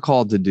we are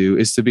called to do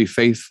is to be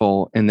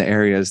faithful in the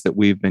areas that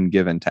we've been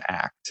given to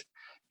act.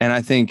 And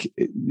I think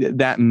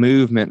that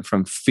movement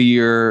from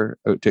fear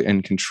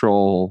and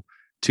control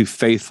to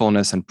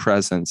faithfulness and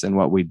presence in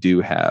what we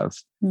do have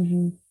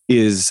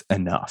is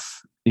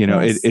enough.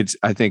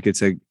 I think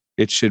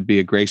it should be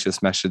a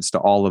gracious message to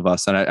all of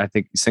us. And I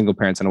think single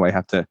parents in a way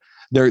have to,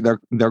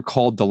 they're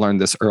called to learn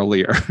this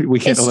earlier. We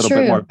get a little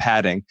bit more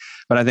padding,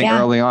 but I think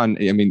early on,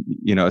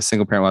 a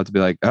single parent will have to be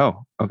like,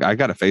 oh, okay, I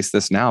got to face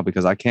this now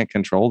because I can't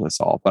control this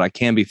all, but I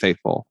can be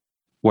faithful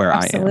where I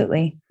am.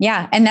 Absolutely.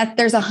 Yeah. And that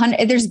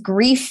there's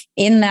grief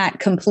in that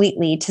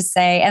completely to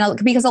say,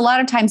 and because a lot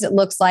of times it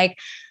looks like,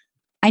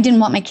 I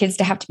didn't want my kids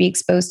to have to be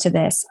exposed to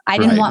this. I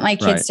didn't want my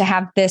kids to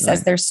have this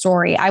as their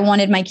story. I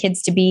wanted my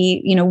kids to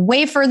be,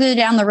 way further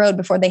down the road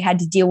before they had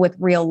to deal with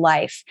real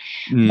life.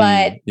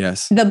 But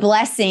the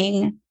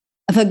blessing,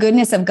 the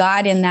goodness of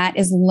God in that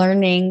is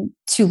learning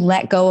to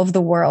let go of the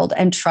world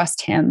and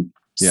trust Him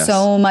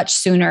so much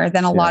sooner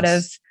than a lot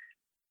of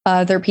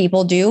other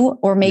people do,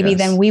 or maybe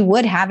than we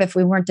would have if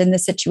we weren't in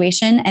this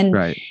situation.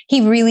 And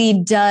He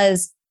really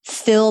does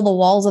fill the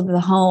walls of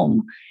the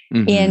home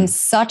in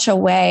such a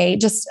way,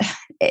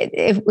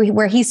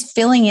 where He's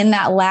filling in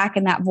that lack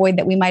and that void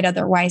that we might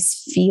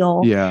otherwise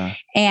feel.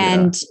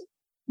 And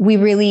we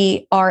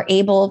really are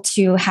able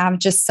to have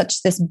just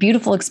such this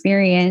beautiful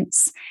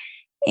experience.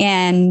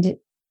 And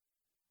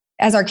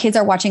as our kids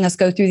are watching us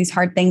go through these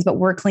hard things, but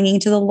we're clinging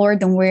to the Lord,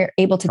 then we're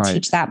able to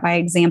teach that by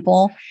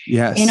example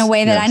in a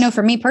way that I know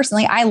for me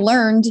personally, I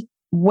learned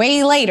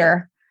way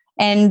later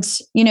and,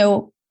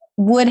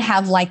 would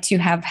have liked to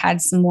have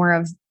had some more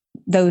of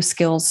those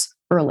skills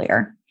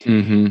earlier.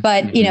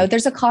 But,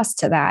 there's a cost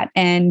to that.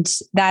 And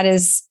that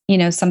is,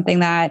 something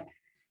that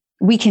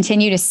we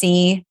continue to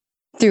see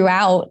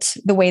throughout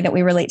the way that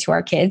we relate to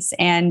our kids.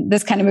 And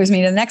this kind of moves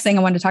me to the next thing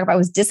I wanted to talk about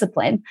was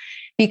discipline,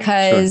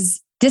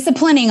 because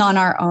disciplining on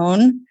our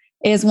own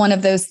is one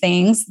of those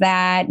things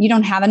that you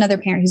don't have another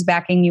parent who's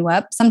backing you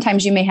up.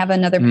 Sometimes you may have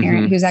another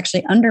parent who's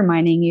actually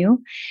undermining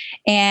you.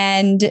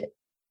 And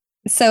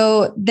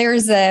so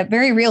there's a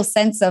very real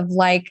sense of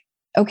like,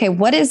 okay,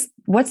 what's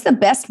the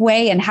best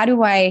way and how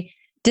do I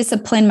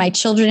discipline my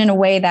children in a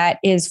way that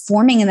is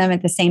forming in them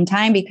at the same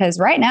time? Because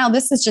right now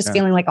this is just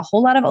feeling like a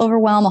whole lot of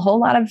overwhelm, a whole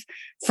lot of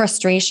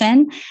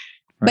frustration.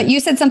 But you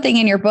said something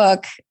in your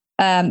book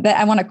that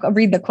I want to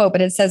read the quote,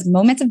 but it says,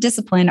 moments of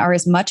discipline are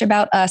as much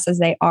about us as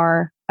they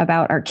are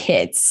about our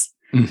kids.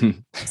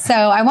 So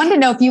I wanted to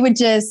know if you would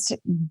just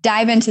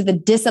dive into the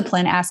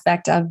discipline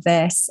aspect of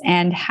this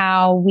and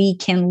how we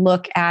can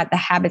look at the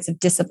habits of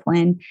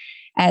discipline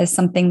as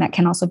something that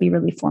can also be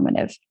really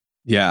formative.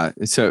 Yeah.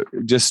 So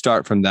just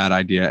start from that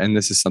idea. And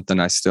this is something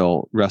I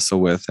still wrestle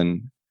with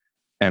and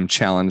am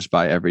challenged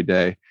by every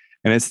day.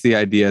 And it's the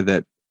idea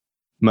that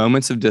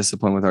moments of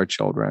discipline with our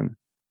children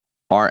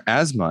are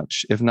as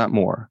much, if not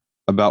more,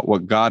 about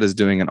what God is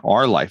doing in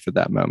our life at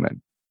that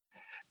moment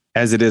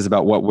as it is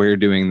about what we're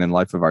doing in the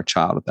life of our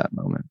child at that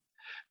moment.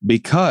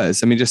 Because,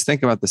 just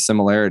think about the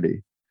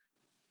similarity.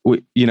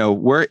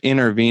 We're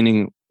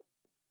intervening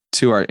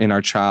in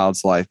our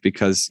child's life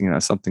because,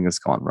 something has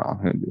gone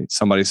wrong.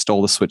 Somebody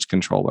stole the Switch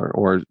controller,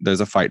 or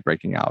there's a fight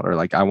breaking out, or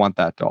like, I want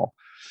that doll.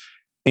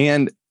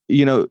 And,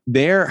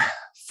 they're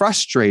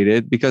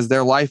frustrated because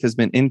their life has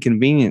been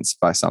inconvenienced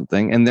by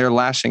something and they're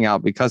lashing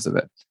out because of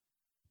it.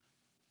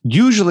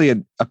 Usually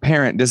a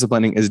parent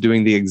disciplining is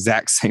doing the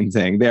exact same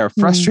thing. They are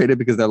frustrated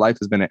because their life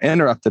has been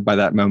interrupted by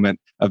that moment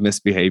of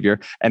misbehavior.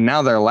 And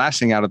now they're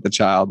lashing out at the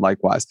child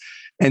likewise.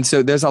 And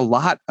so there's a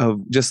lot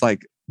of just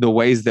like the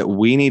ways that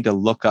we need to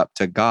look up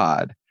to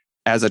God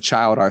as a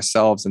child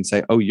ourselves and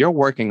say, oh, you're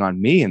working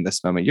on me in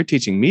this moment. You're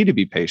teaching me to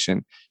be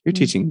patient. You're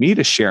teaching me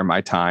to share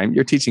my time.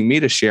 You're teaching me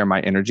to share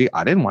my energy.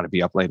 I didn't want to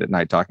be up late at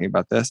night talking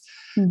about this.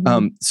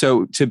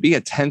 So to be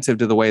attentive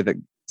to the way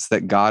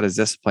that God is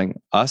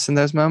disciplining us in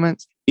those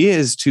moments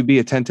is to be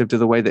attentive to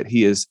the way that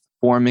he is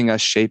forming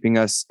us, shaping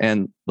us,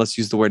 and let's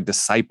use the word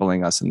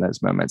discipling us in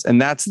those moments.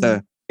 And that's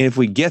if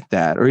we get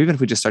that, or even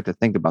if we just start to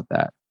think about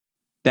that,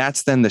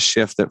 that's then the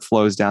shift that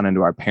flows down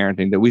into our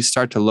parenting, that we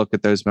start to look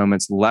at those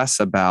moments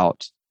less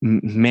about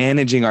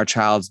managing our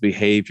child's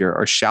behavior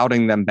or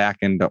shouting them back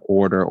into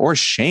order or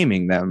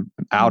shaming them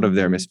out of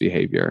their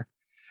misbehavior,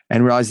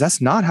 and realize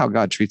that's not how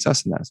God treats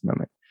us in that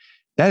moment.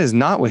 That is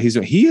not what he's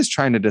doing. He is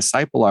trying to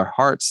disciple our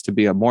hearts to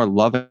be a more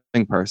loving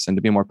person,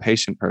 to be a more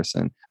patient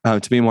person,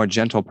 to be a more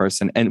gentle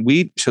person. And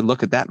we should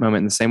look at that moment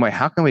in the same way.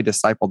 How can we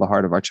disciple the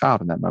heart of our child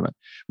in that moment?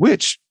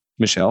 Which,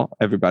 Michelle,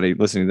 everybody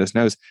listening to this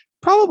knows,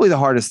 probably the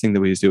hardest thing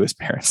that we do as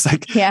parents.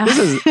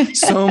 This is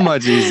so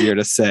much easier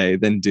to say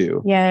than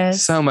do.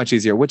 Yes. So much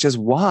easier, which is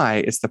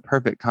why it's the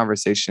perfect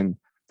conversation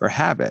for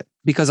habit.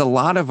 Because a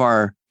lot of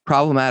our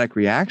problematic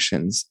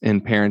reactions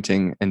in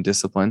parenting and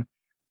discipline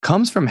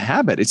comes from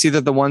habit. It's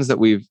either the ones that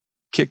we've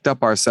kicked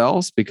up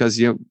ourselves because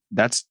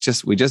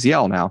we just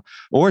yell now,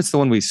 or it's the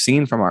one we've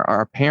seen from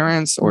our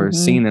parents or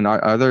seen in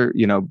our other,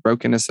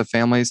 brokenness of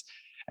families.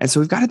 And so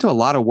we've got to do a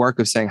lot of work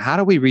of saying, how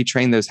do we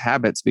retrain those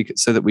habits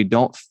so that we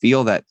don't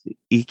feel that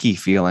icky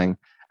feeling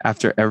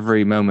after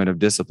every moment of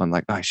discipline,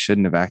 like, oh, I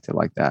shouldn't have acted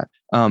like that.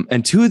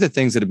 And two of the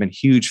things that have been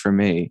huge for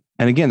me,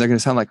 and again, they're going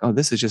to sound like, oh,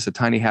 this is just a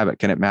tiny habit.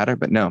 Can it matter?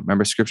 But no,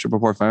 remember scripture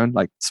before phone,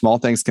 like small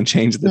things can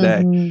change the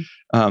day.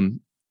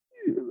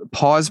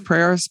 Pause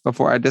prayers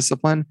before I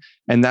discipline.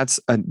 And that's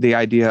the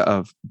idea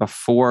of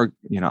before,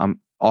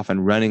 I'm often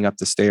running up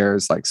the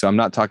stairs. So I'm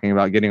not talking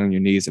about getting on your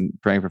knees and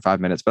praying for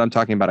 5 minutes, but I'm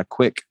talking about a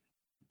quick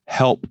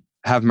help,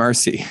 have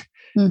mercy,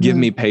 give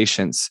me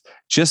patience,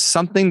 just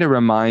something to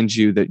remind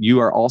you that you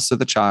are also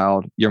the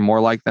child. You're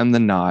more like them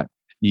than not.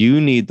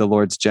 You need the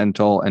Lord's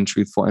gentle and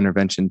truthful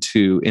intervention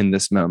too in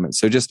this moment.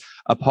 So just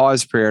a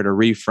pause prayer to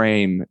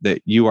reframe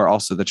that you are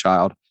also the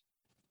child.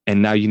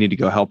 And now you need to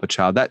go help a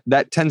child.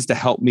 That tends to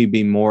help me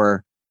be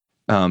more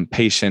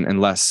patient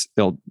and less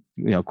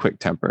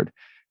quick-tempered.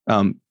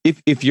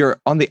 If you're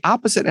on the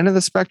opposite end of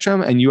the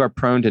spectrum and you are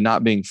prone to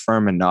not being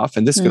firm enough,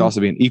 and this could also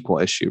be an equal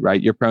issue,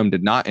 right? You're prone to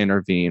not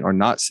intervene or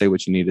not say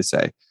what you need to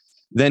say.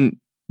 Then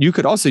you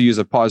could also use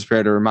a pause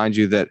prayer to remind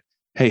you that,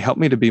 hey, help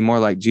me to be more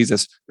like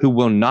Jesus, who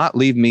will not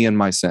leave me in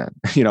my sin.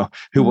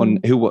 Who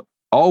will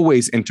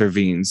always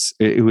intervenes,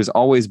 who is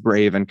always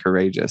brave and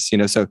courageous.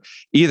 So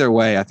either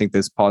way, I think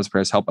those pause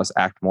prayers help us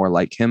act more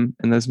like him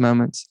in those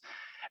moments.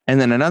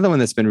 And then another one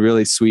that's been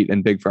really sweet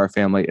and big for our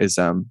family is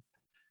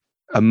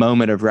a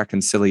moment of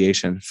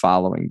reconciliation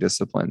following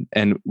discipline.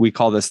 And we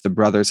call this the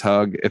brother's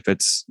hug, if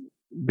it's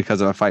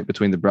because of a fight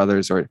between the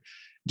brothers, or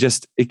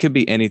just, it could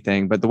be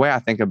anything. But the way I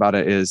think about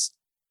it is,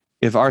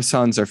 if our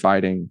sons are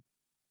fighting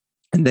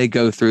and they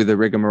go through the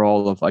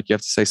rigmarole of you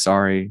have to say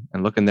sorry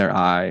and look in their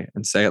eye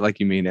and say it like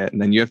you mean it.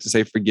 And then you have to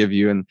say, forgive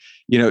you. And,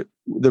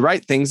 the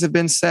right things have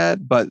been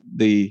said, but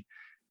the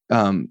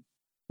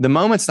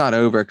moment's not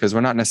over because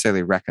we're not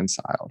necessarily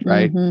reconciled.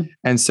 Right.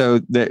 And so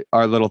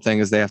our little thing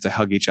is they have to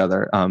hug each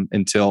other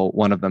until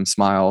one of them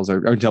smiles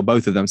or until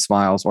both of them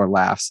smiles or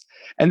laughs.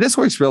 And this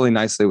works really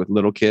nicely with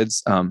little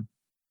kids.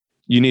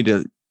 You need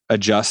to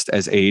adjust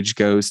as age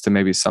goes to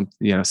maybe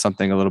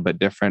something a little bit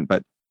different.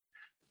 But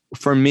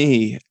for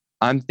me,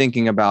 I'm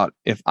thinking about,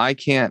 if I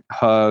can't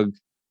hug,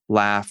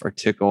 laugh, or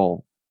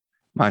tickle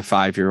my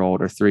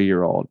 5-year-old or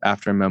 3-year-old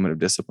after a moment of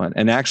discipline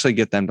and actually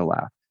get them to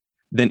laugh,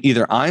 then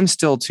either I'm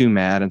still too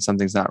mad and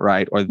something's not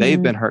right, or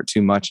they've been hurt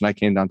too much and I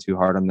came down too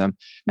hard on them.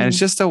 And it's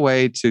just a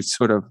way to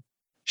sort of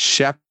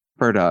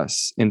shepherd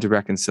us into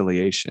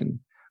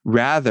reconciliation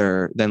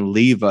rather than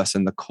leave us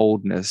in the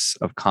coldness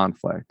of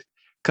conflict.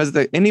 Because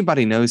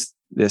anybody knows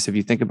this, if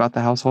you think about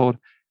the household,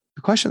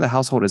 the question of the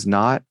household is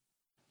not,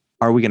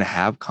 are we going to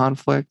have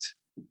conflict?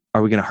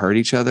 Are we going to hurt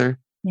each other?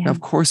 Yeah. Now,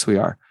 of course we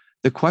are.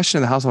 The question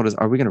of the household is,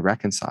 are we going to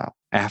reconcile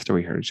after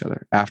we hurt each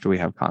other, after we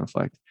have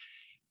conflict?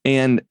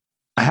 And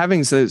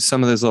having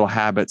some of those little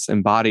habits,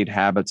 embodied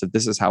habits of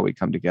this is how we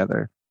come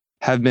together,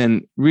 have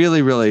been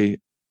really,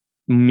 really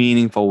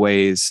meaningful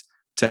ways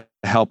to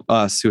help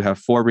us who have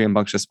 4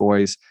 rambunctious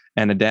boys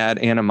and a dad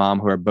and a mom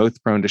who are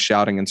both prone to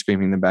shouting and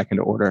screaming them back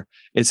into order.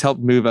 It's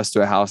helped move us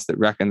to a house that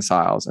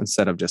reconciles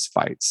instead of just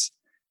fights.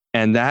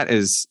 And that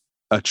is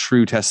a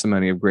true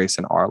testimony of grace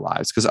in our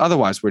lives, because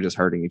otherwise we're just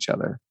hurting each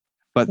other.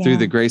 But through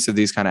the grace of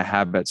these kind of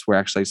habits, we're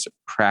actually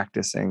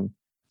practicing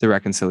the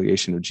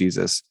reconciliation of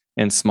Jesus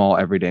in small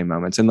everyday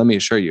moments. And let me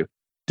assure you,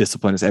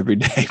 discipline is every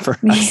day for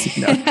us.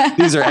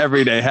 These are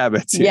everyday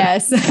habits.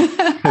 Yes.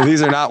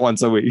 These are not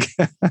once a week.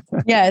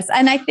 Yes.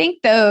 And I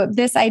think though,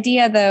 this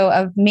idea though,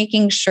 of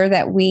making sure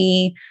that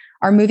we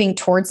are moving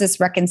towards this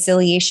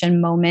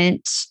reconciliation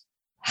moment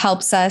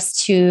helps us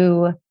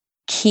to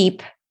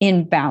keep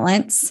in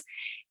balance.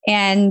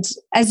 And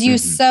as you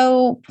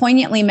so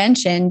poignantly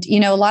mentioned,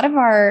 a lot of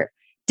our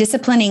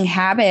disciplining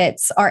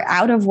habits are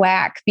out of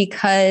whack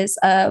because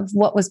of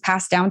what was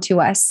passed down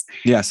to us.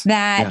 Yes.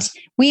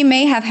 We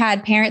may have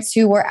had parents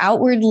who were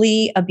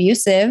outwardly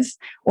abusive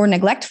or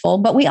neglectful,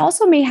 but we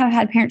also may have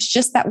had parents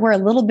just that were a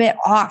little bit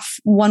off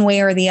one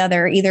way or the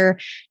other, either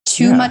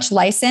too much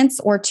license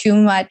or too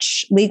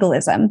much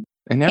legalism.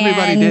 And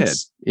everybody did.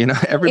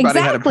 Everybody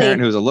had a parent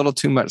who was a little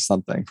too much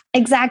something.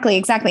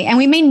 Exactly. And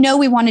we may know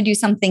we want to do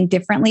something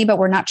differently, but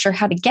we're not sure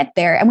how to get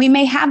there. And we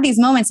may have these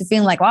moments of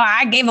feeling like, well,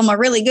 I gave them a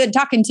really good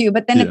talking to.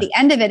 But then at the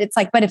end of it, it's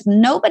like, but if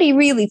nobody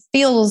really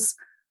feels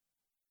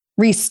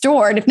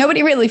restored, if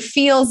nobody really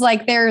feels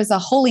like there's a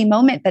holy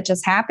moment that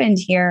just happened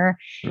here,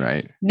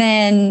 right,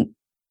 then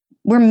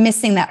we're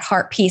missing that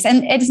heart piece.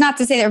 And it's not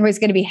to say that everybody's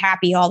going to be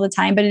happy all the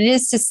time, but it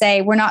is to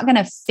say we're not going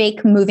to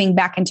fake moving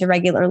back into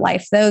regular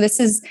life, though.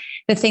 This is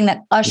the thing that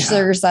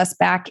ushers us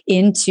back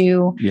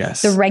into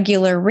the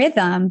regular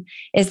rhythm,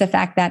 is the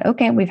fact that,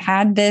 okay, we've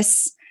had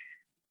this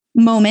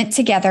moment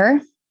together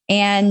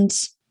and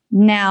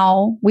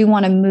now we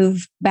want to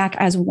move back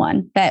as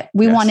one, that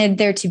we wanted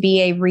there to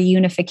be a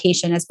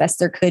reunification as best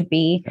there could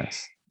be.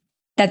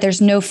 That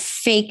there's no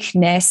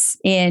fakeness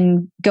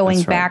in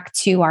going back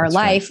to our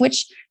life,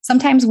 which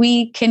sometimes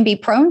we can be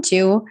prone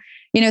to,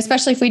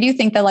 especially if we do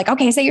think that like,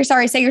 okay, say you're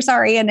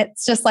sorry. And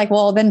it's just like,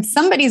 well, then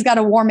somebody's got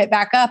to warm it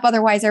back up.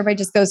 Otherwise everybody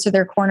just goes to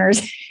their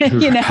corners,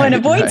 and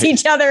avoids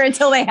each other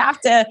until they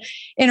have to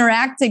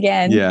interact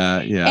again. Yeah.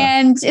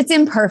 And it's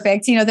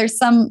imperfect. There's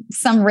some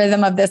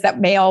rhythm of this that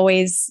may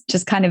always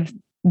just kind of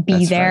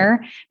be there.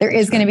 Right. There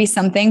is going to be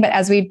something, but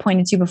as we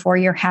pointed to before,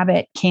 your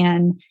habit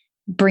can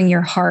bring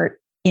your heart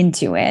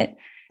into it.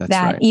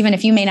 Even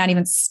if you may not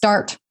even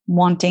start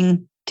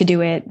wanting to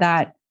do it,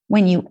 that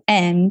when you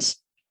end,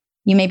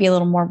 you may be a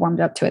little more warmed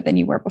up to it than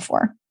you were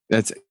before.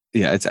 It's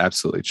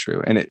absolutely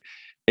true. And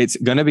it's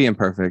going to be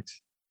imperfect.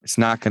 It's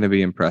not going to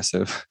be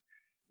impressive,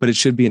 but it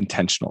should be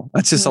intentional.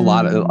 That's just a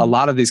lot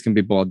of these can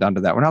be boiled down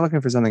to that. We're not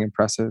looking for something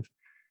impressive,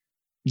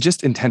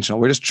 just intentional.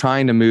 We're just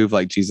trying to move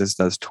like Jesus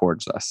does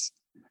towards us,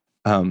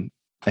 and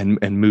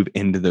move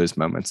into those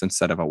moments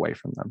instead of away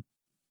from them.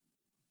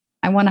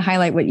 I want to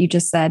highlight what you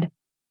just said.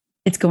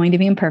 It's going to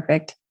be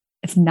imperfect.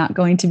 It's not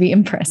going to be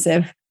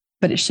impressive,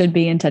 but it should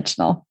be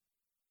intentional.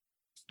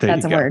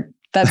 That's a word.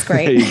 That's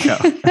great. There you go.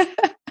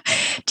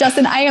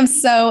 Justin, I am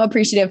so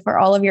appreciative for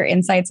all of your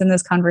insights in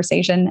this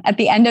conversation. At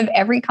the end of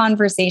every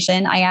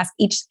conversation, I ask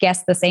each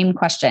guest the same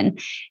question.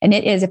 And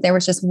it is, if there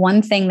was just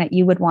one thing that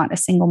you would want a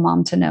single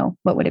mom to know,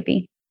 what would it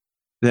be?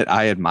 That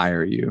I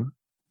admire you.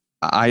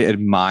 I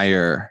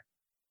admire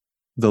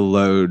the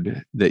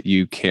load that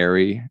you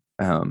carry,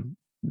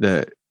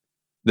 the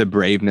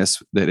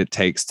braveness that it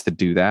takes to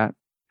do that.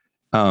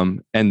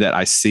 And that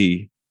I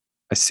see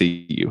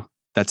you.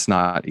 That's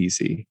not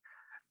easy,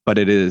 but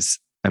it is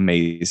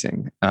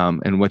amazing.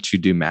 And what you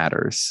do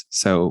matters.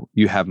 So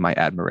you have my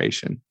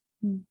admiration.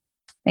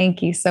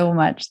 Thank you so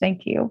much.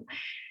 Thank you.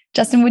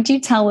 Justin, would you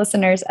tell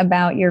listeners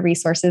about your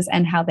resources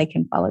and how they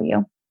can follow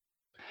you?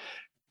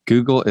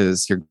 Google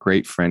is your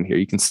great friend here.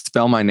 You can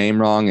spell my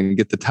name wrong and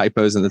get the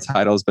typos in the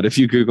titles, but if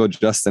you Google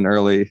Justin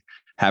Earley,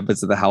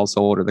 Habits of the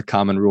Household or The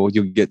Common Rule,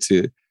 you'll get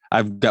to,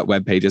 I've got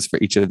web pages for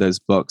each of those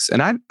books.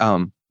 And I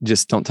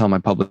just don't tell my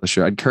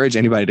publisher. I encourage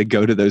anybody to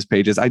go to those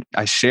pages.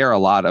 I share a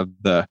lot of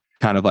the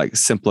kind of like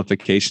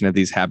simplification of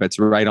these habits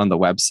right on the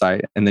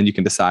website. And then you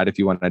can decide if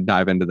you want to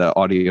dive into the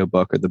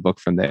audiobook or the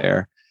book from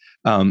there.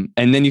 And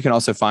then you can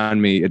also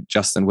find me at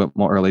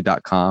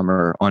justinwhitmelearly.com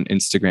or on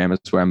Instagram.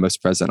 It's where I'm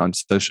most present on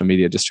social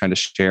media, just trying to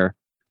share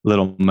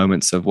little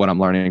moments of what I'm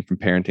learning from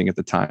parenting at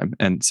the time.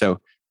 And so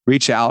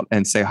reach out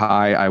and say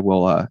hi. I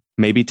will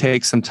maybe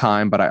take some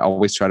time, but I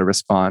always try to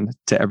respond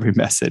to every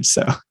message.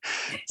 So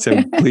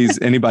please,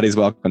 anybody's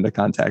welcome to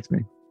contact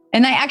me.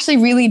 And I actually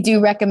really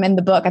do recommend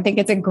the book. I think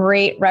it's a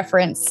great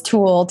reference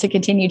tool to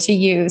continue to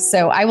use.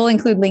 So I will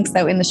include links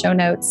though in the show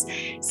notes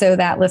so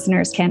that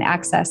listeners can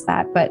access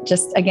that. But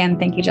just again,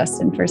 thank you,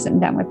 Justin, for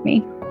sitting down with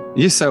me.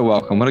 You're so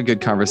welcome. What a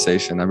good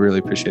conversation. I really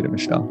appreciate it,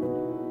 Michelle.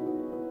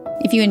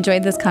 If you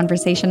enjoyed this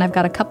conversation, I've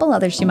got a couple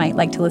others you might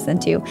like to listen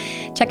to.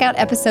 Check out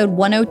episode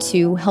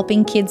 102,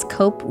 Helping Kids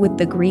Cope with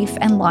the Grief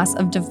and Loss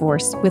of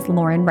Divorce with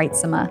Lauren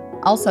Wrightsema.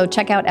 Also,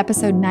 check out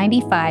episode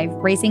 95,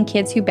 Raising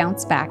Kids Who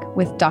Bounce Back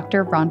with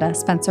Dr. Rhonda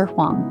Spencer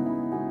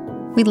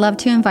Huang. We'd love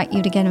to invite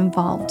you to get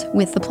involved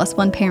with the Plus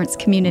One Parents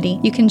community.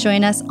 You can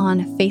join us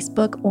on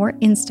Facebook or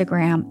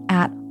Instagram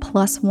at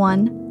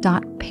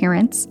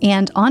 +1.parents.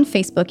 And on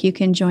Facebook, you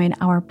can join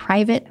our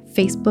private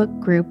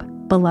Facebook group,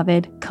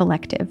 Beloved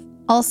Collective.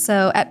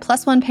 Also, at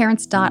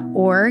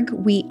plusoneparents.org,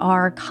 we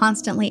are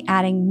constantly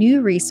adding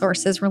new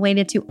resources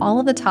related to all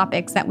of the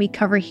topics that we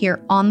cover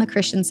here on the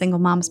Christian Single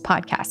Moms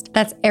podcast.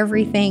 That's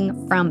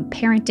everything from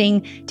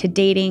parenting to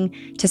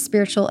dating to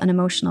spiritual and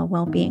emotional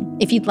well-being.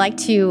 If you'd like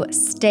to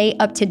stay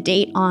up to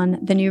date on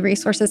the new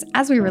resources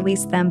as we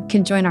release them, you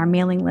can join our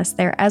mailing list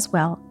there as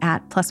well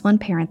at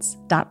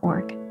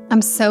plusoneparents.org.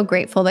 I'm so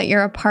grateful that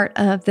you're a part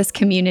of this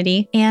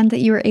community and that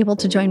you were able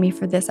to join me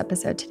for this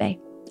episode today.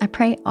 I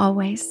pray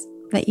always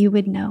that you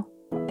would know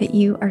that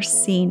you are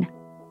seen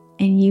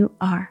and you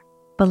are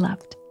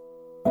beloved.